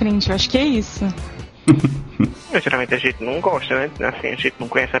na minha frente, eu acho que é isso. Geralmente a gente não gosta, né? Assim, a gente não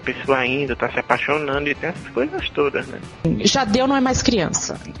conhece a pessoa ainda, tá se apaixonando e tem essas coisas todas, né? Já deu, não é mais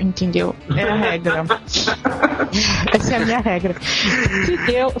criança, entendeu? É a regra. Essa é a minha regra. Se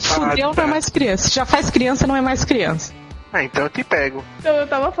deu, fudeu, não é mais criança. Se já faz criança, não é mais criança. Então eu te pego. Então, eu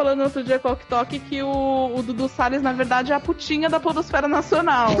tava falando outro dia com o Tok que o Dudu Salles, na verdade, é a putinha da Podosfera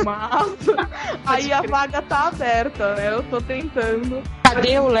Nacional, mas aí a vaga tá aberta, né? Eu tô tentando.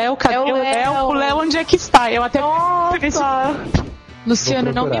 Cadê o Léo? O Léo, onde é que está? Eu até... Nossa!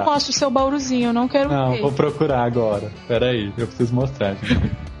 Luciano, não me mostre o seu bauruzinho, eu não quero ver. Não, vou procurar agora. Pera aí, eu preciso mostrar, gente.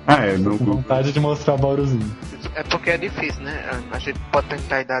 Não com vontade de mostrar o bauruzinho. É porque é difícil, né? A gente pode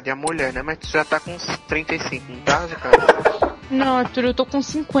tentar a idade a mulher, né? Mas tu já tá com uns 35, não tá, cara? Não, Arthur, eu tô com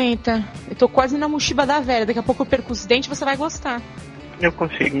 50. Eu tô quase na mochiba da velha. Daqui a pouco eu perco os dentes, você vai gostar. Eu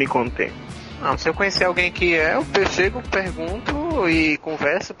consigo me conter. Não, se eu conhecer alguém que eu chego, pergunto e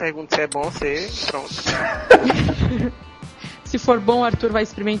converso, pergunto se é bom, pronto. Se for bom, o Arthur vai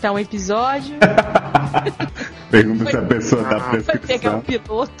experimentar um episódio. Pergunta se a pessoa dá Vai pegar prescrição. um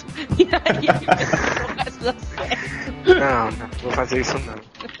piloto e aí o resto dá certo. Não vou fazer isso não.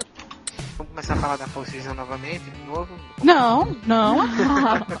 Vamos começar a falar da Força novamente, de novo? Não.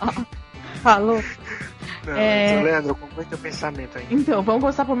 Falou. Não, Leandro, como é teu pensamento aí? Então, vamos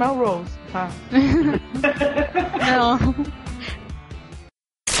começar por Melrose, tá? Não.